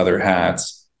 38 other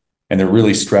hats and they're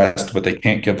really stressed, but they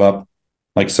can't give up.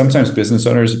 Like sometimes business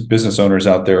owners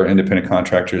out there, independent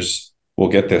contractors will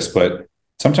get this, but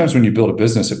sometimes when you build a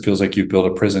business, it feels like you build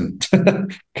a prison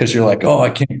because you're like, oh, I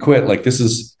can't quit. Like this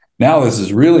is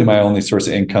really my only source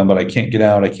of income, but I can't get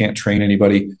out. I can't train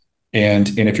anybody. And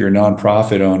if you're a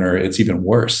nonprofit owner, it's even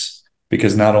worse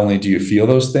because not only do you feel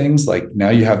those things, like now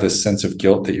you have this sense of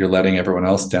guilt that you're letting everyone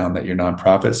else down that your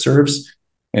nonprofit serves.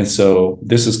 And so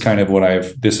this is kind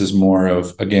of this is more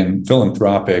of, again,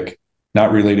 philanthropic,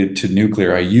 not related to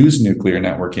nuclear. I use nuclear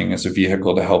networking as a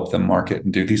vehicle to help them market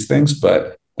and do these things,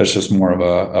 but that's just more of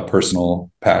a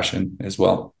personal passion as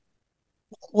well.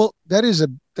 Well, that is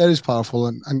powerful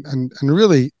and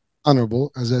really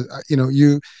honorable.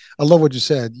 I love what you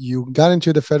said. You got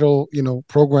into the federal,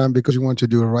 program because you want to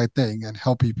do the right thing and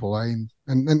help people, right?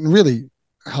 And really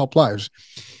help lives.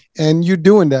 And you're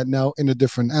doing that now in a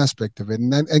different aspect of it.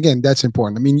 And again, that's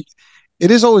important. I mean, it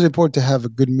is always important to have a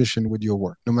good mission with your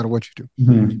work, no matter what you do.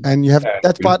 Mm-hmm. And you have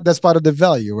that's part of the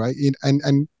value, right?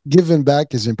 And giving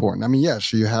back is important. I mean,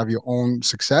 yes, you have your own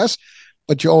success,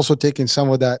 but you're also taking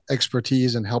some of that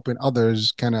expertise and helping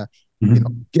others kind of,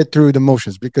 get through the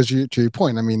motions. Because to your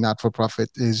point, I mean, not for profit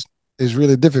is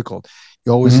really difficult.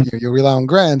 You always you rely on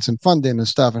grants and funding and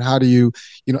stuff. And how do you,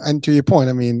 and to your point,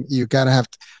 I mean, you gotta have.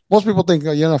 Most people think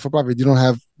you're not for profit. You don't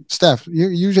have staff.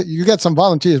 You get some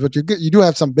volunteers, but you do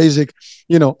have some basic,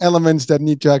 elements that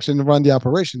need to actually run the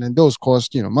operation, and those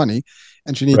cost money,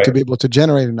 and you need to be able to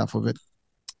generate enough of it.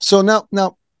 So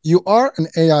now you are an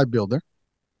AI builder.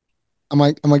 Am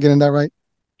I getting that right?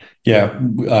 Yeah,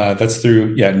 that's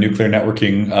through nuclear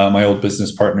networking. My old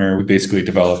business partner, we basically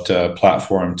developed a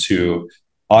platform to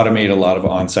automate a lot of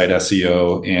on-site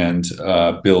SEO and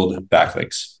build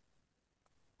backlinks.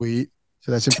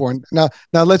 So that's important. Now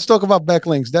let's talk about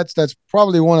backlinks. That's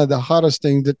probably one of the hottest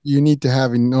things that you need to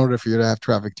have in order for you to have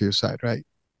traffic to your site, right?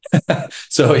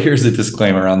 So here's a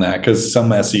disclaimer on that, because some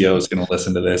SEO is going to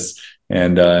listen to this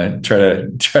and try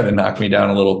to knock me down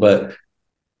a little. But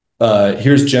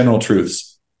here's general truths.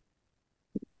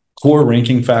 Core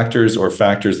ranking factors, or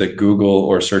factors that Google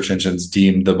or search engines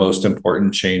deem the most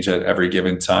important, change at every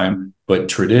given time. But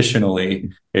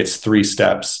traditionally, it's 3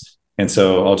 steps. And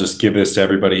so I'll just give this to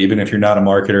everybody, even if you're not a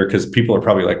marketer, because people are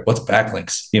probably like, what's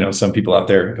backlinks? Some people out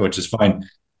there, which is fine.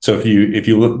 So if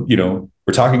you look,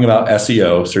 we're talking about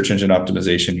SEO, search engine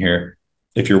optimization here.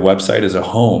 If your website is a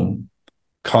home,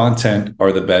 content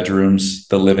are the bedrooms,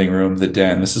 the living room, the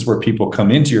den. This is where people come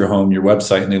into your home, your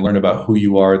website, and they learn about who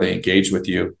you are. They engage with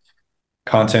you.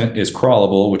 Content is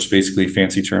crawlable, which is basically a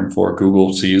fancy term for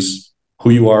Google sees who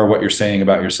you are, what you're saying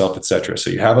about yourself, etc. So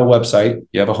you have a website,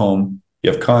 you have a home, you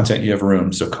have content, you have a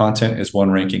room. So content is one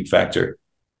ranking factor.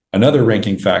 Another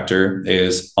ranking factor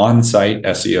is on-site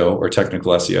SEO, or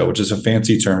technical SEO, which is a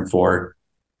fancy term for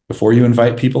before you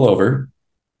invite people over,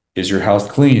 is your house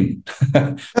clean?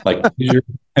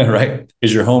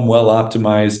 Is your home well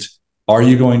optimized? Are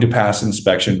you going to pass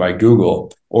inspection by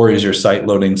Google? Or is your site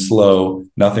loading slow?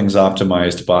 Nothing's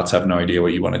optimized. Bots have no idea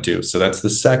what you want to do. So that's the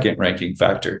second ranking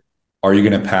factor. Are you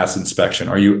going to pass inspection?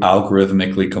 Are you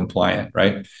algorithmically compliant,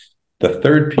 right? The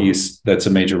third piece that's a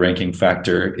major ranking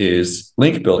factor is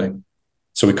link building.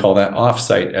 So we call that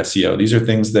offsite SEO. These are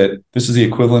things this is the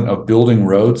equivalent of building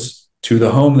roads to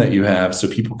the home that you have so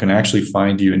people can actually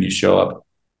find you and you show up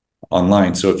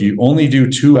online. So if you only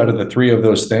do 2 out of the 3 of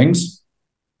those things,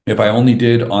 if I only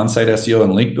did on-site SEO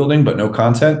and link building, but no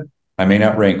content, I may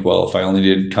not rank well. If I only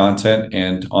did content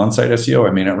and on-site SEO,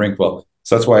 I may not rank well.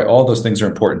 So that's why all those things are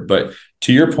important. But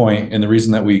to your point, and the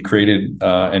reason that we created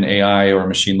an AI or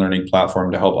machine learning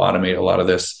platform to help automate a lot of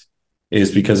this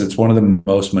is because it's one of the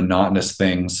most monotonous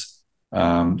things,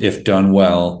 if done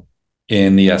well,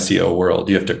 in the SEO world.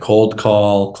 You have to cold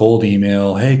call, cold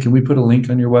email. Hey, can we put a link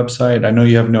on your website? I know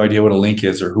you have no idea what a link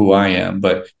is or who I am,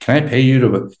 but can I pay you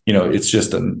to,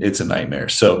 it's a nightmare.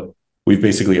 So we've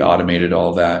basically automated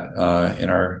all of that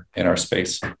in our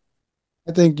space.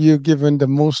 I think you've given the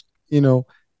most,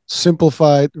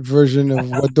 simplified version of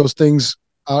what those things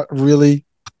are really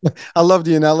I love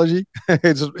the analogy.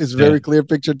 It's Yeah. very clear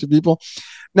picture to people.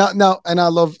 Now, and I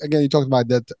love again. You talked about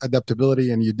that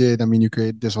adaptability, and you did. I mean, you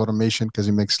create this automation because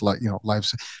it makes life.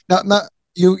 Now,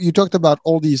 you talked about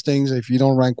all these things. If you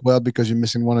don't rank well because you're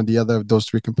missing one or the other of those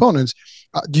three components,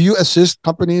 do you assist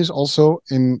companies also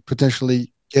in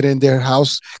potentially getting their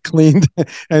house cleaned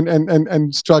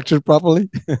and structured properly?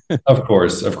 Of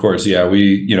course. Yeah.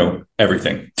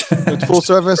 Everything. With full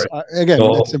service, Right. again,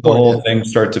 it's The important. whole thing,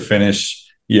 start to finish.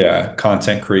 Yeah.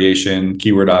 Content creation,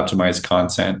 keyword optimized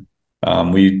content.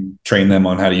 We train them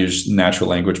on how to use natural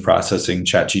language processing,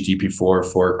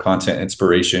 ChatGPT-4 for content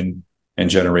inspiration and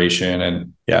generation.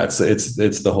 And yeah, it's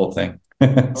the whole thing. All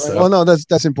right. Well, So no,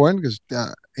 that's important because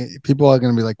people are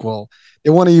going to be like, well, they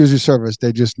want to use your service.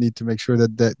 They just need to make sure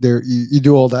that you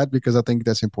do all that because I think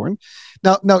that's important.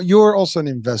 Now you're also an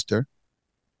investor.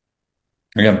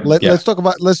 again, yeah. Let's talk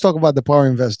about the power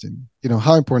investing.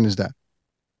 How important is that?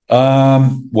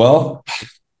 Well,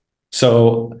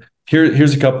 so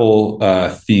here's a couple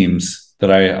themes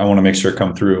that I want to make sure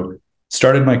come through.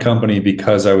 Started my company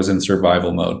because I was in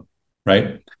survival mode,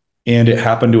 right? And it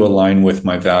happened to align with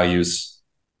my values,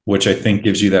 which I think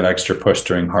gives you that extra push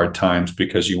during hard times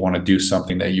because you want to do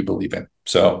something that you believe in.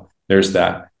 So there's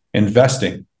that.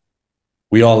 Investing.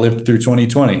 We all lived through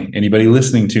 2020. Anybody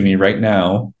listening to me right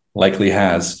now likely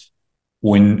has.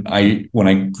 When I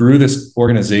grew this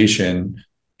organization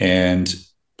and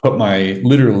put my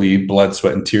literally blood,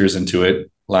 sweat, and tears into it,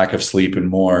 lack of sleep and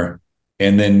more,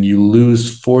 and then you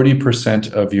lose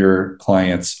 40% of your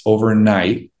clients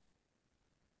overnight,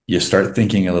 you start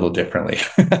thinking a little differently.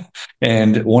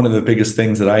 And one of the biggest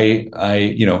things that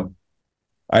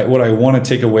what I want to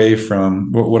take away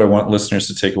from what I want listeners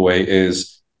to take away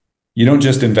is you don't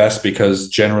just invest because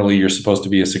generally you're supposed to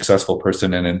be a successful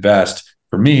person and invest.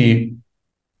 For me,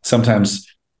 sometimes,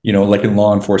 like in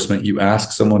law enforcement, you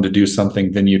ask someone to do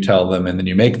something, then you tell them, and then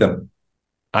you make them.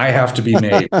 I have to be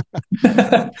made.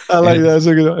 I like that. That's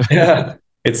a good one. Yeah.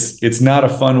 It's not a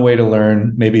fun way to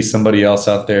learn. Maybe somebody else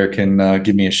out there can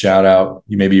give me a shout out.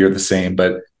 Maybe you're the same,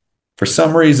 but for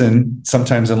some reason,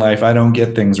 sometimes in life, I don't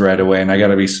get things right away and I got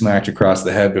to be smacked across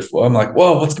the head before I'm like,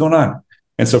 whoa, what's going on?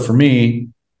 And so for me,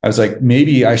 I was like,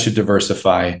 maybe I should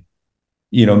diversify,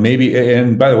 maybe.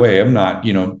 And by the way, I'm not,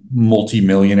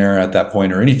 multi-millionaire at that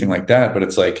point or anything like that, but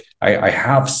it's like, I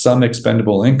have some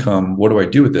expendable income. What do I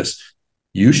do with this?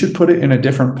 You should put it in a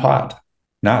different pot,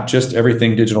 not just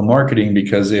everything digital marketing,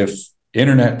 because if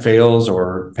internet fails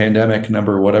or pandemic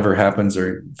number, whatever happens,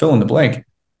 or fill in the blank,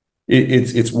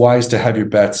 it's wise to have your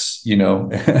bets,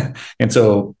 and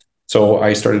so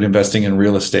I started investing in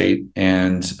real estate,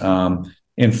 and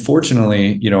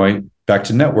fortunately, I back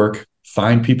to network,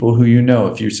 find people who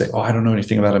if you say, oh, I don't know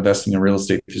anything about investing in real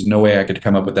estate, there's no way I could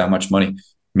come up with that much money.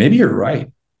 Maybe you're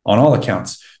right on all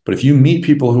accounts, but if you meet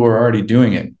people who are already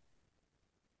doing it,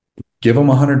 give them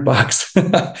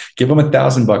 $100, give them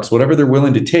 $1,000, whatever they're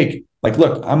willing to take. Like,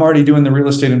 look, I'm already doing the real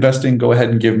estate investing. Go ahead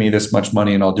and give me this much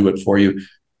money and I'll do it for you.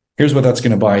 Here's what that's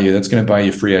going to buy you. That's going to buy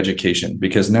you free education,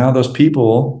 because now those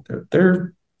people,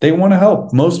 they want to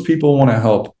help. Most people want to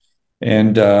help,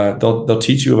 and they'll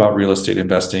teach you about real estate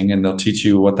investing, and they'll teach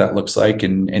you what that looks like.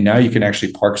 And now you can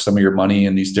actually park some of your money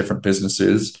in these different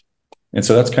businesses. And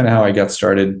so that's kind of how I got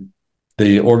started.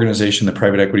 The organization, the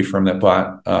private equity firm that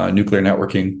bought Nuclear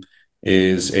Networking,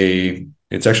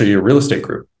 it's actually a real estate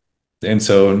group. And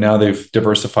so now they've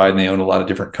diversified and they own a lot of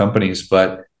different companies,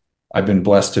 but I've been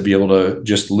blessed to be able to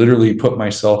just literally put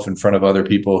myself in front of other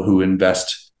people who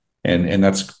invest. And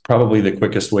that's probably the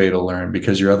quickest way to learn,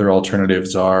 because your other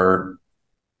alternatives are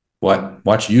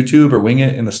watch YouTube or wing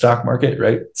it in the stock market.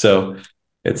 Right. So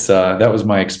it's, that was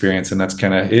my experience. And that's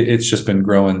kind of, it's just been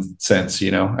growing since,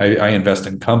 I invest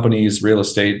in companies, real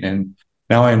estate, and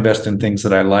now I invest in things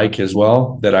that I like as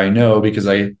well, that I know, because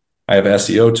I have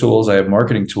SEO tools, I have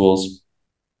marketing tools.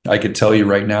 I could tell you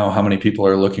right now how many people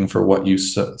are looking for what you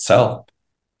sell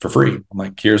for free. I'm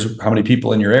like, here's how many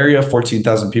people in your area,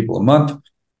 14,000 people a month.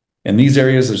 In these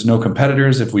areas, there's no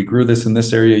competitors. If we grew this in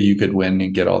this area, you could win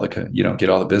and get all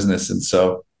the business. And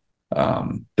so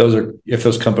if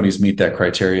those companies meet that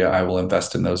criteria, I will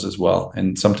invest in those as well,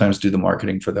 and sometimes do the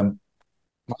marketing for them.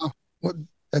 Wow. Well,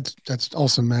 that's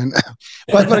awesome, man.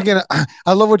 But again,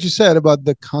 I love what you said about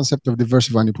the concept of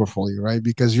diversifying your portfolio, right?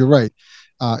 Because you're right.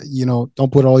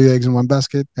 Don't put all your eggs in one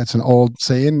basket. That's an old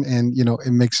saying, and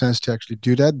it makes sense to actually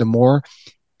do that. The more,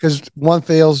 because one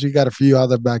fails, you got a few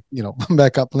other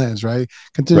backup plans, right?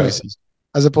 Contingencies,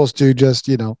 right. As opposed to just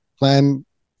plan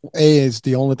A is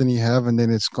the only thing you have, and then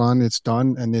it's gone, it's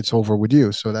done, and it's over with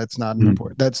you. So that's not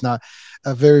important. That's not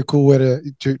a very cool way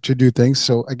to do things.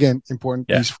 So again, important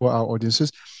piece for our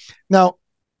audiences. Now,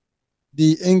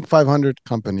 the Inc. 500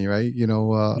 company, right?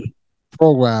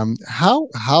 Program. How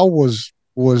was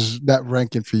that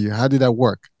ranking for you? How did that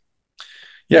work?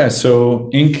 Yeah, so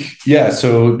Inc. Yeah,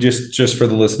 so just for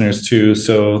the listeners too.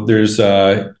 So there's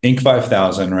Inc.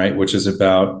 5000, right, which is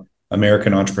about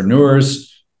American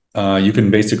entrepreneurs. You can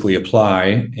basically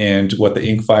apply, and what the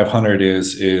Inc. 500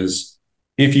 is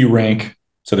if you rank.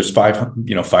 So there's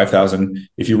 5,000.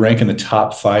 If you rank in the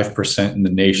top 5% in the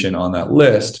nation on that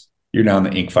list, you're now in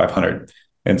the Inc. 500.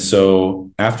 And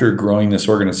so after growing this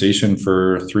organization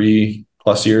for 3+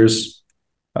 years,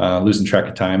 losing track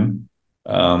of time.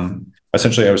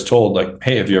 Essentially, I was told, like,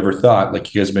 hey, have you ever thought,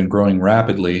 like, you guys have been growing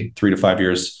rapidly, 3 to 5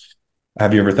 years,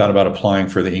 have you ever thought about applying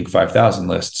for the Inc. 5000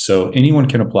 list? So anyone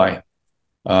can apply.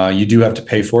 You do have to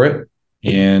pay for it,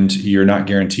 and you're not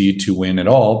guaranteed to win at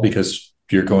all because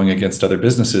you're going against other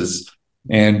businesses.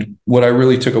 And what I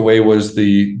really took away was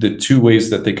the two ways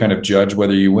that they kind of judge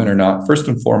whether you win or not. First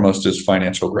and foremost is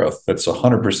financial growth. That's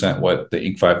 100% what the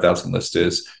Inc. 5000 list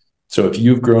is. So if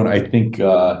you've grown, I think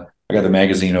I got the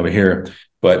magazine over here,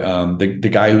 but the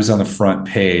guy who's on the front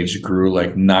page grew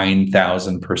like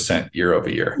 9,000% year over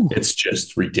year. Ooh. It's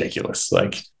just ridiculous.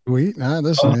 Like,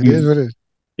 listen, it is what it is.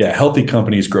 Yeah, healthy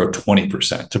companies grow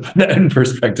 20%, to put that in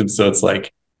perspective. So it's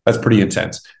like, that's pretty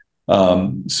intense.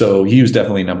 So he was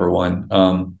definitely number one.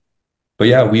 But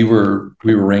yeah, we were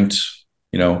ranked,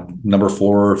 number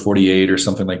 448 or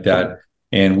something like that.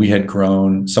 And we had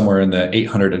grown somewhere in the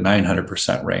 800 to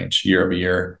 900% range year over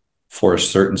year for a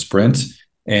certain sprint.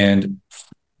 And,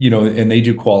 and they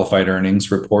do qualified earnings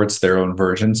reports, their own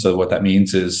version. So what that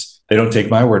means is they don't take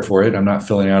my word for it. I'm not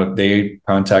filling out. They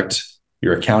contact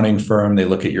your accounting firm. They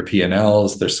look at your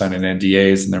P&Ls. They're signing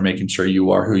NDAs, and they're making sure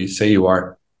you are who you say you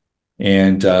are.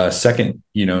 And second,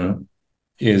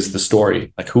 is the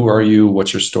story. Like, who are you?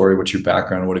 What's your story? What's your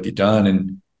background? What have you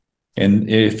done? And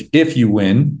if you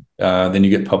win, then you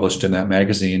get published in that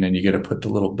magazine, and you get to put the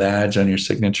little badge on your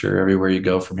signature everywhere you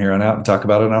go from here on out and talk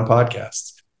about it on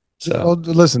podcasts. So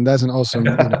listen, that's an awesome,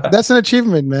 that's an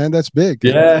achievement, man. That's big.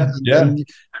 Yeah.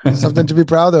 And something to be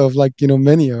proud of, like,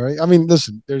 many, right? I mean,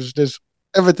 listen, there's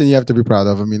everything you have to be proud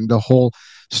of. I mean, the whole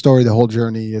story, the whole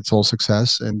journey, it's all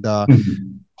success. And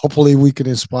hopefully we can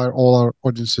inspire all our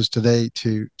audiences today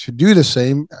to do the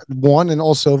same, one, and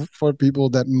also for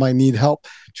people that might need help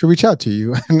to reach out to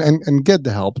you and get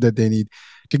the help that they need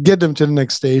to get them to the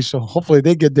next stage. So hopefully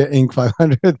they get their Inc.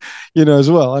 500, as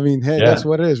well. I mean, hey, that's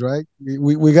what it is, right?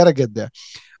 We got to get there.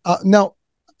 Now,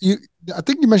 I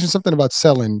think you mentioned something about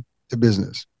selling the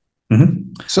business.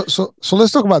 Mm-hmm. So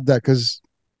let's talk about that, because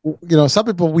some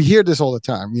people, we hear this all the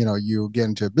time. You get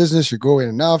into a business, you grow it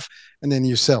enough, and then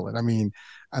you sell it. I mean,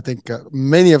 I think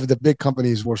many of the big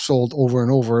companies were sold over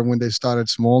and over. And when they started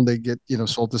small, they get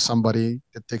sold to somebody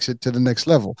that takes it to the next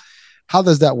level. How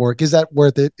does that work? Is that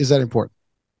worth it? Is that important?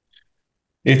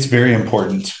 It's very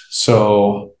important.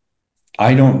 So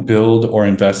I don't build or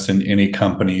invest in any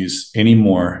companies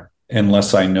anymore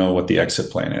unless I know what the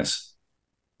exit plan is.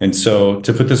 And so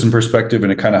to put this in perspective and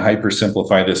to kind of hyper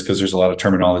simplify this, because there's a lot of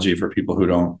terminology for people who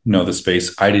don't know the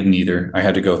space. I didn't either. I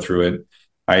had to go through it.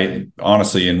 I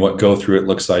honestly, and what go through it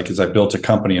looks like is I built a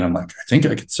company and I'm like, I think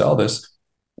I could sell this.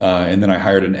 And then I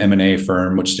hired an M&A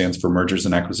firm, which stands for mergers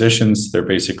and acquisitions. They're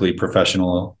basically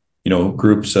professional,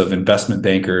 groups of investment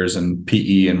bankers and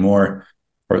PE and more,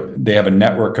 or they have a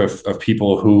network of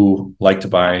people who like to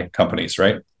buy companies,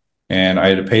 right? And I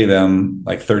had to pay them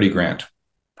like 30 grand.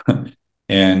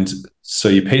 And so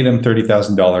you pay them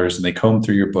 $30,000 and they comb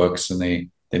through your books and they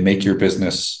make your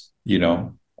business,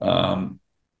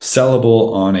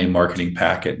 sellable on a marketing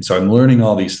packet. And so I'm learning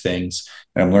all these things,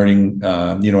 and I'm learning,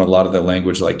 a lot of the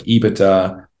language like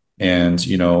EBITDA and,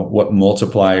 what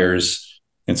multipliers.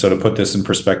 And so to put this in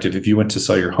perspective, if you went to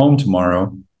sell your home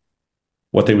tomorrow,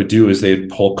 what they would do is they'd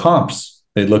pull comps.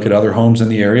 They'd look at other homes in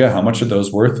the area. How much are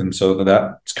those worth? And so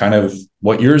that's kind of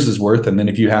what yours is worth. And then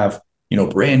if you have,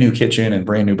 brand new kitchen and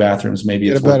brand new bathrooms, maybe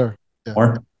it's better.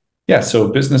 More. Yeah.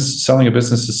 So selling a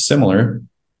business is similar.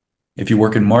 If you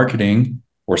work in marketing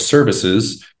or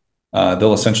services,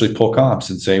 they'll essentially pull comps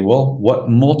and say, well, what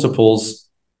multiples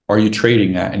are you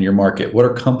trading at in your market? What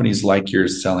are companies like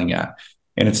yours selling at?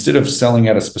 And instead of selling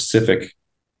at a specific,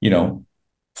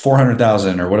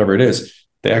 400,000 or whatever it is,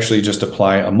 they actually just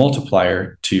apply a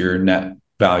multiplier to your net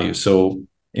value. So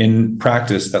in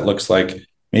practice, that looks like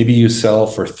maybe you sell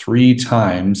for 3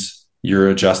 times your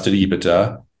adjusted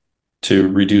EBITDA, to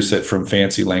reduce it from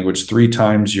fancy language, 3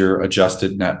 times your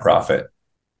adjusted net profit.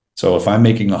 So if I'm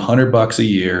making $100 a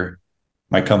year,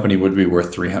 my company would be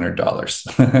worth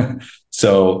 $300.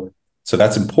 So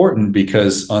that's important,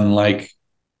 because unlike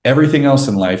everything else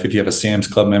in life, if you have a Sam's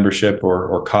Club membership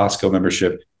or Costco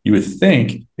membership, You would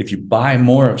think if you buy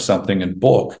more of something in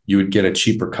bulk, you would get a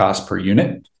cheaper cost per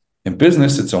unit. In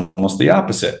business, it's almost the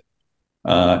opposite.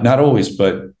 Not always,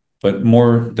 but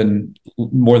more than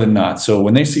not. So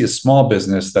when they see a small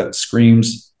business that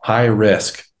screams high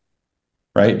risk,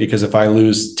 right? Because if I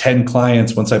lose 10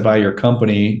 clients once I buy your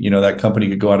company, that company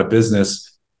could go out of business.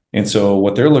 And so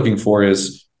what they're looking for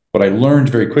is, what I learned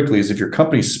very quickly is, if your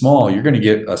company's small, you're going to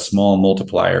get a small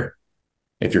multiplier.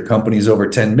 If your company's over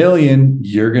 10 million,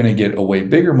 you're going to get a way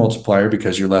bigger multiplier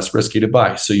because you're less risky to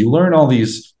buy. So you learn all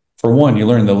these. For one, you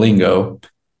learn the lingo.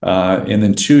 And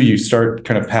then two, you start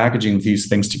kind of packaging these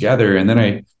things together. And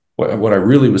then what I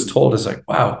really was told is like,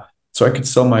 wow, so I could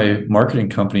sell my marketing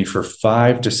company for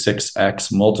 5 to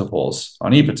 6x multiples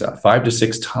on EBITDA, 5 to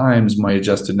 6 times my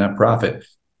adjusted net profit.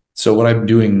 So what I'm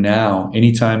doing now,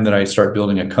 anytime that I start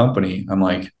building a company, I'm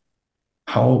like,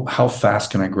 how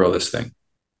fast can I grow this thing?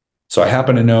 So I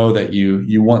happen to know that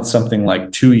you want something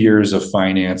like 2 years of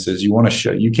finances. You want to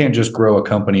show, you can't just grow a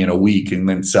company in a week and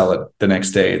then sell it the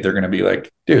next day. They're going to be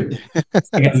like, dude, this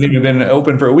thing hasn't even been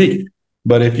open for a week.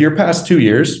 But if you're past 2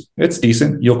 years, it's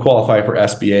decent. You'll qualify for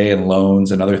SBA and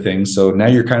loans and other things. So now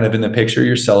you're kind of in the picture,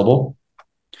 you're sellable.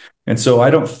 And so I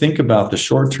don't think about the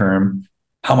short term.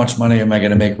 How much money am I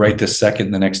going to make right this second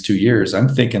in the next 2 years? I'm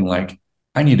thinking like,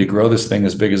 I need to grow this thing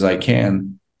as big as I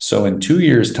can. So in 2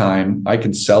 years' time, I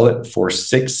can sell it for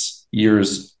 6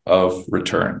 years of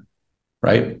return,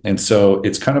 right? And so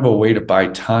it's kind of a way to buy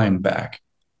time back.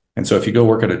 And so if you go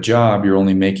work at a job, you're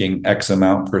only making X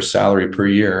amount per salary per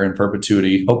year in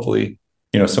perpetuity. Hopefully,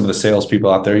 some of the salespeople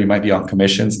out there, you might be on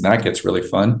commissions, and that gets really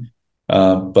fun.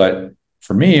 But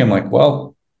for me, I'm like,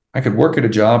 well, I could work at a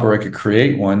job or I could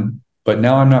create one, but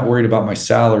now I'm not worried about my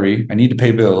salary. I need to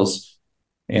pay bills.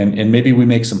 And maybe we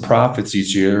make some profits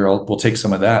each year. We'll take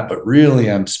some of that, but really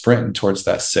I'm sprinting towards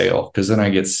that sale, because then I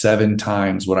get 7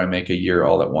 times what I make a year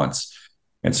all at once.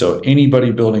 And so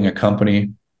anybody building a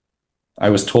company,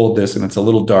 I was told this, and it's a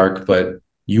little dark, but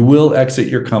you will exit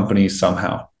your company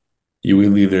somehow. You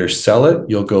will either sell it,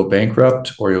 you'll go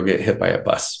bankrupt, or you'll get hit by a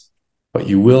bus. But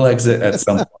you will exit at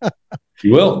some point.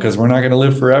 You will, because we're not going to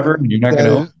live forever. And you're not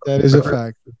going to. That is a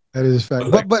fact. That is a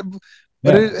fact.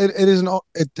 But it is an.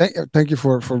 Thank you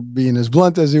for being as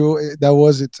blunt as you. That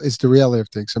was. It's the reality of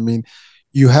things. I mean,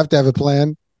 you have to have a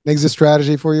plan, exit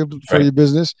strategy for your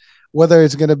business. Whether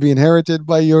it's going to be inherited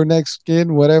by your next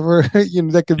kid, whatever,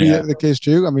 that could be the case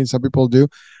too. I mean, some people do,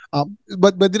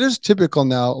 but it is typical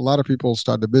now. A lot of people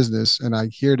start the business, and I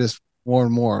hear this more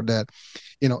and more, that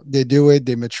they do it,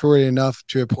 they mature it enough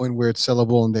to a point where it's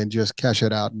sellable, and then just cash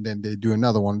it out, and then they do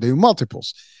another one. They do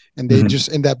multiples. And they just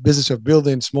in that business of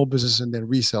building small business and then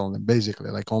reselling them,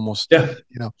 basically, like almost,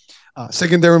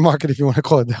 secondary market, if you want to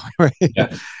call it that way, right?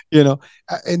 Yeah.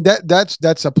 And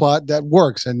that's a plot that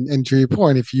works. And to your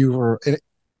point, if you were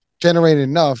generating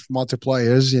enough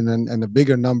multipliers and a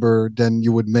bigger number than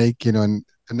you would make, in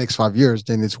the next 5 years,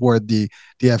 then it's worth the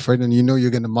effort. And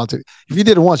you're going to multiply. If you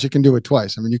did it once, you can do it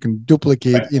twice. I mean, you can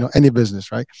duplicate, any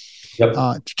business, right? Yep.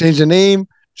 Change the name,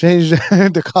 change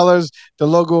the colors, the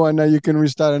logo, and now you can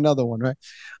restart another one, right?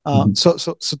 So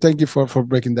thank you for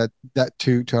breaking that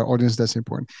to our audience. That's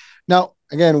important. Now,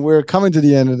 again, we're coming to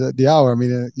the end of the hour. I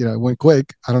mean, it went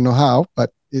quick. I don't know how,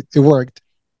 but it worked.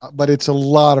 But it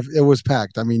was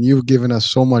packed. I mean, you've given us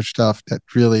so much stuff that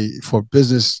really, for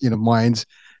business, minds,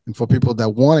 and for people that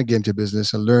want to get into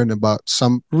business and learn about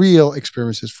some real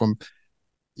experiences from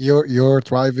you're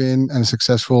thriving and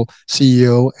successful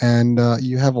CEO, and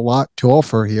you have a lot to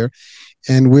offer here,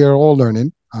 and we are all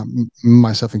learning,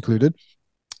 myself included.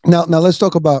 Now let's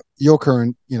talk about your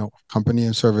current, company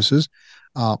and services.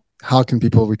 How can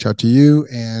people reach out to you,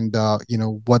 and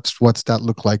what's that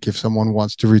look like if someone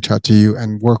wants to reach out to you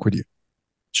and work with you?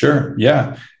 Sure.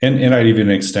 Yeah. And I'd even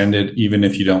extend it, even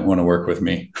if you don't want to work with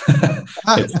me. I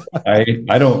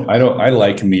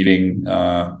like meeting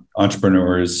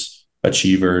entrepreneurs,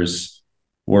 achievers.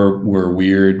 We're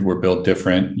weird. We're built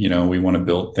different. We want to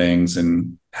build things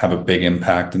and have a big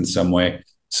impact in some way.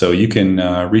 So you can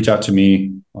reach out to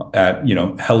me at,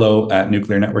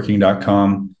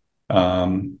 hello@nuclearnetworking.com.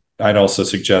 I'd also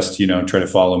suggest, try to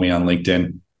follow me on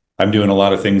LinkedIn. I'm doing a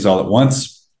lot of things all at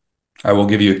once. I will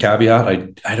give you a caveat.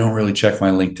 I don't really check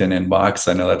my LinkedIn inbox.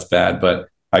 I know that's bad, but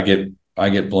I get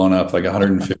blown up like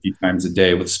 150 times a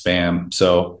day with spam.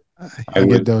 So I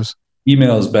get those.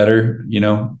 Email is better,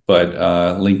 but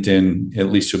LinkedIn, at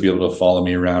least you'll be able to follow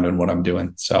me around and what I'm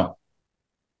doing. So,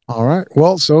 all right.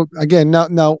 Well, so again,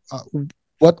 now,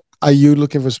 what are you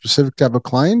looking for? A specific type of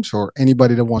clients, or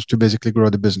anybody that wants to basically grow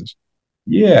the business?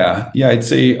 Yeah, I'd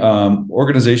say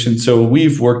organization. So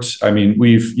we've worked. I mean,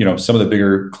 some of the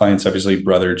bigger clients, obviously,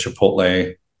 Brother,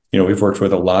 Chipotle, we've worked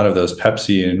with a lot of those,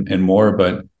 Pepsi and more,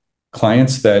 but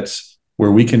clients that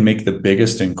where we can make the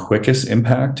biggest and quickest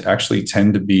impact actually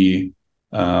tend to be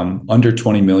under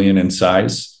 20 million in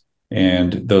size.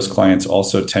 And those clients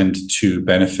also tend to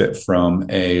benefit from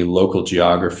a local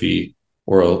geography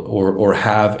or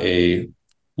have a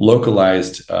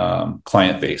localized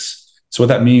client base. So what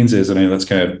that means is, and I know that's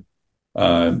kind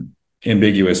of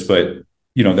ambiguous, but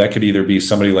that could either be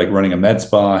somebody like running a med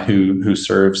spa who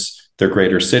serves their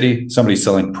greater city, somebody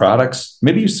selling products.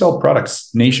 Maybe you sell products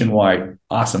nationwide.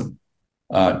 Awesome.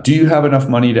 Do you have enough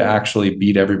money to actually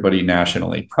beat everybody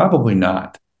nationally? Probably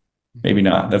not. Maybe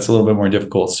not. That's a little bit more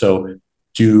difficult. So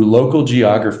do local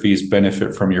geographies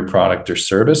benefit from your product or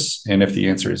service? And if the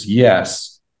answer is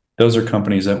yes, those are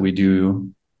companies that we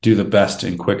do the best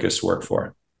and quickest work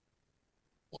for.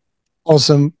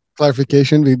 Awesome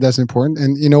clarification. That's important.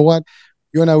 And you know what?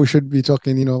 You and I, we should be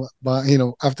talking, about,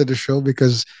 after the show,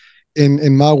 because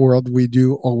in my world, we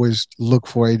do always look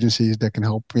for agencies that can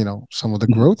help, some of the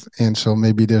growth. And so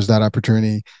maybe there's that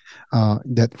opportunity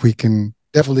that we can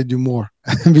definitely do more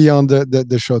beyond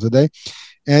the show today.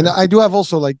 And I do have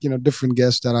also different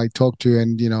guests that I talk to,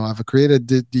 and I've created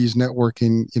these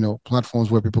networking platforms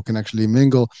where people can actually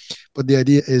mingle. But the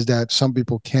idea is that some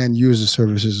people can use the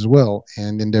services as well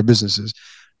and in their businesses.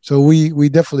 So we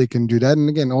definitely can do that. And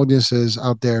again, audiences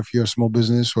out there, if you're a small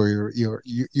business or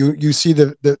you see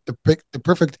the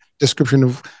perfect description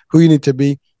of who you need to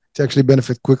be to actually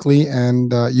benefit quickly,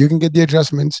 and you can get the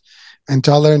adjustments, and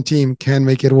Tyler and team can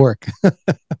make it work.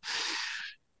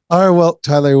 All right, well,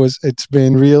 Tyler, it's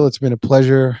been real. It's been a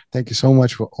pleasure. Thank you so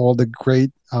much for all the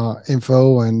great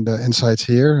info and insights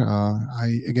here.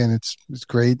 It's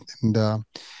great, and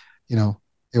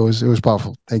it was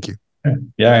powerful. Thank you.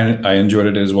 Yeah, I enjoyed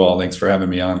it as well. Thanks for having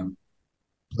me on.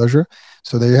 Pleasure.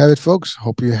 So there you have it, folks.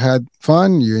 Hope you had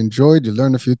fun, you enjoyed, you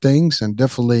learned a few things, and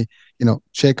definitely,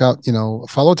 check out,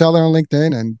 follow Tyler on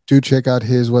LinkedIn, and do check out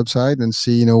his website and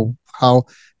see, how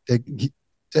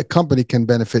the company can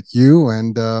benefit you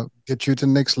and get you to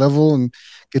the next level and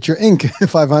get your Inc.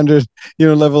 500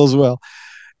 level as well.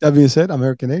 That being said, I'm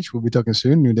Eric and H. We'll be talking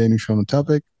soon. New day, new show on the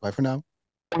topic. Bye for now.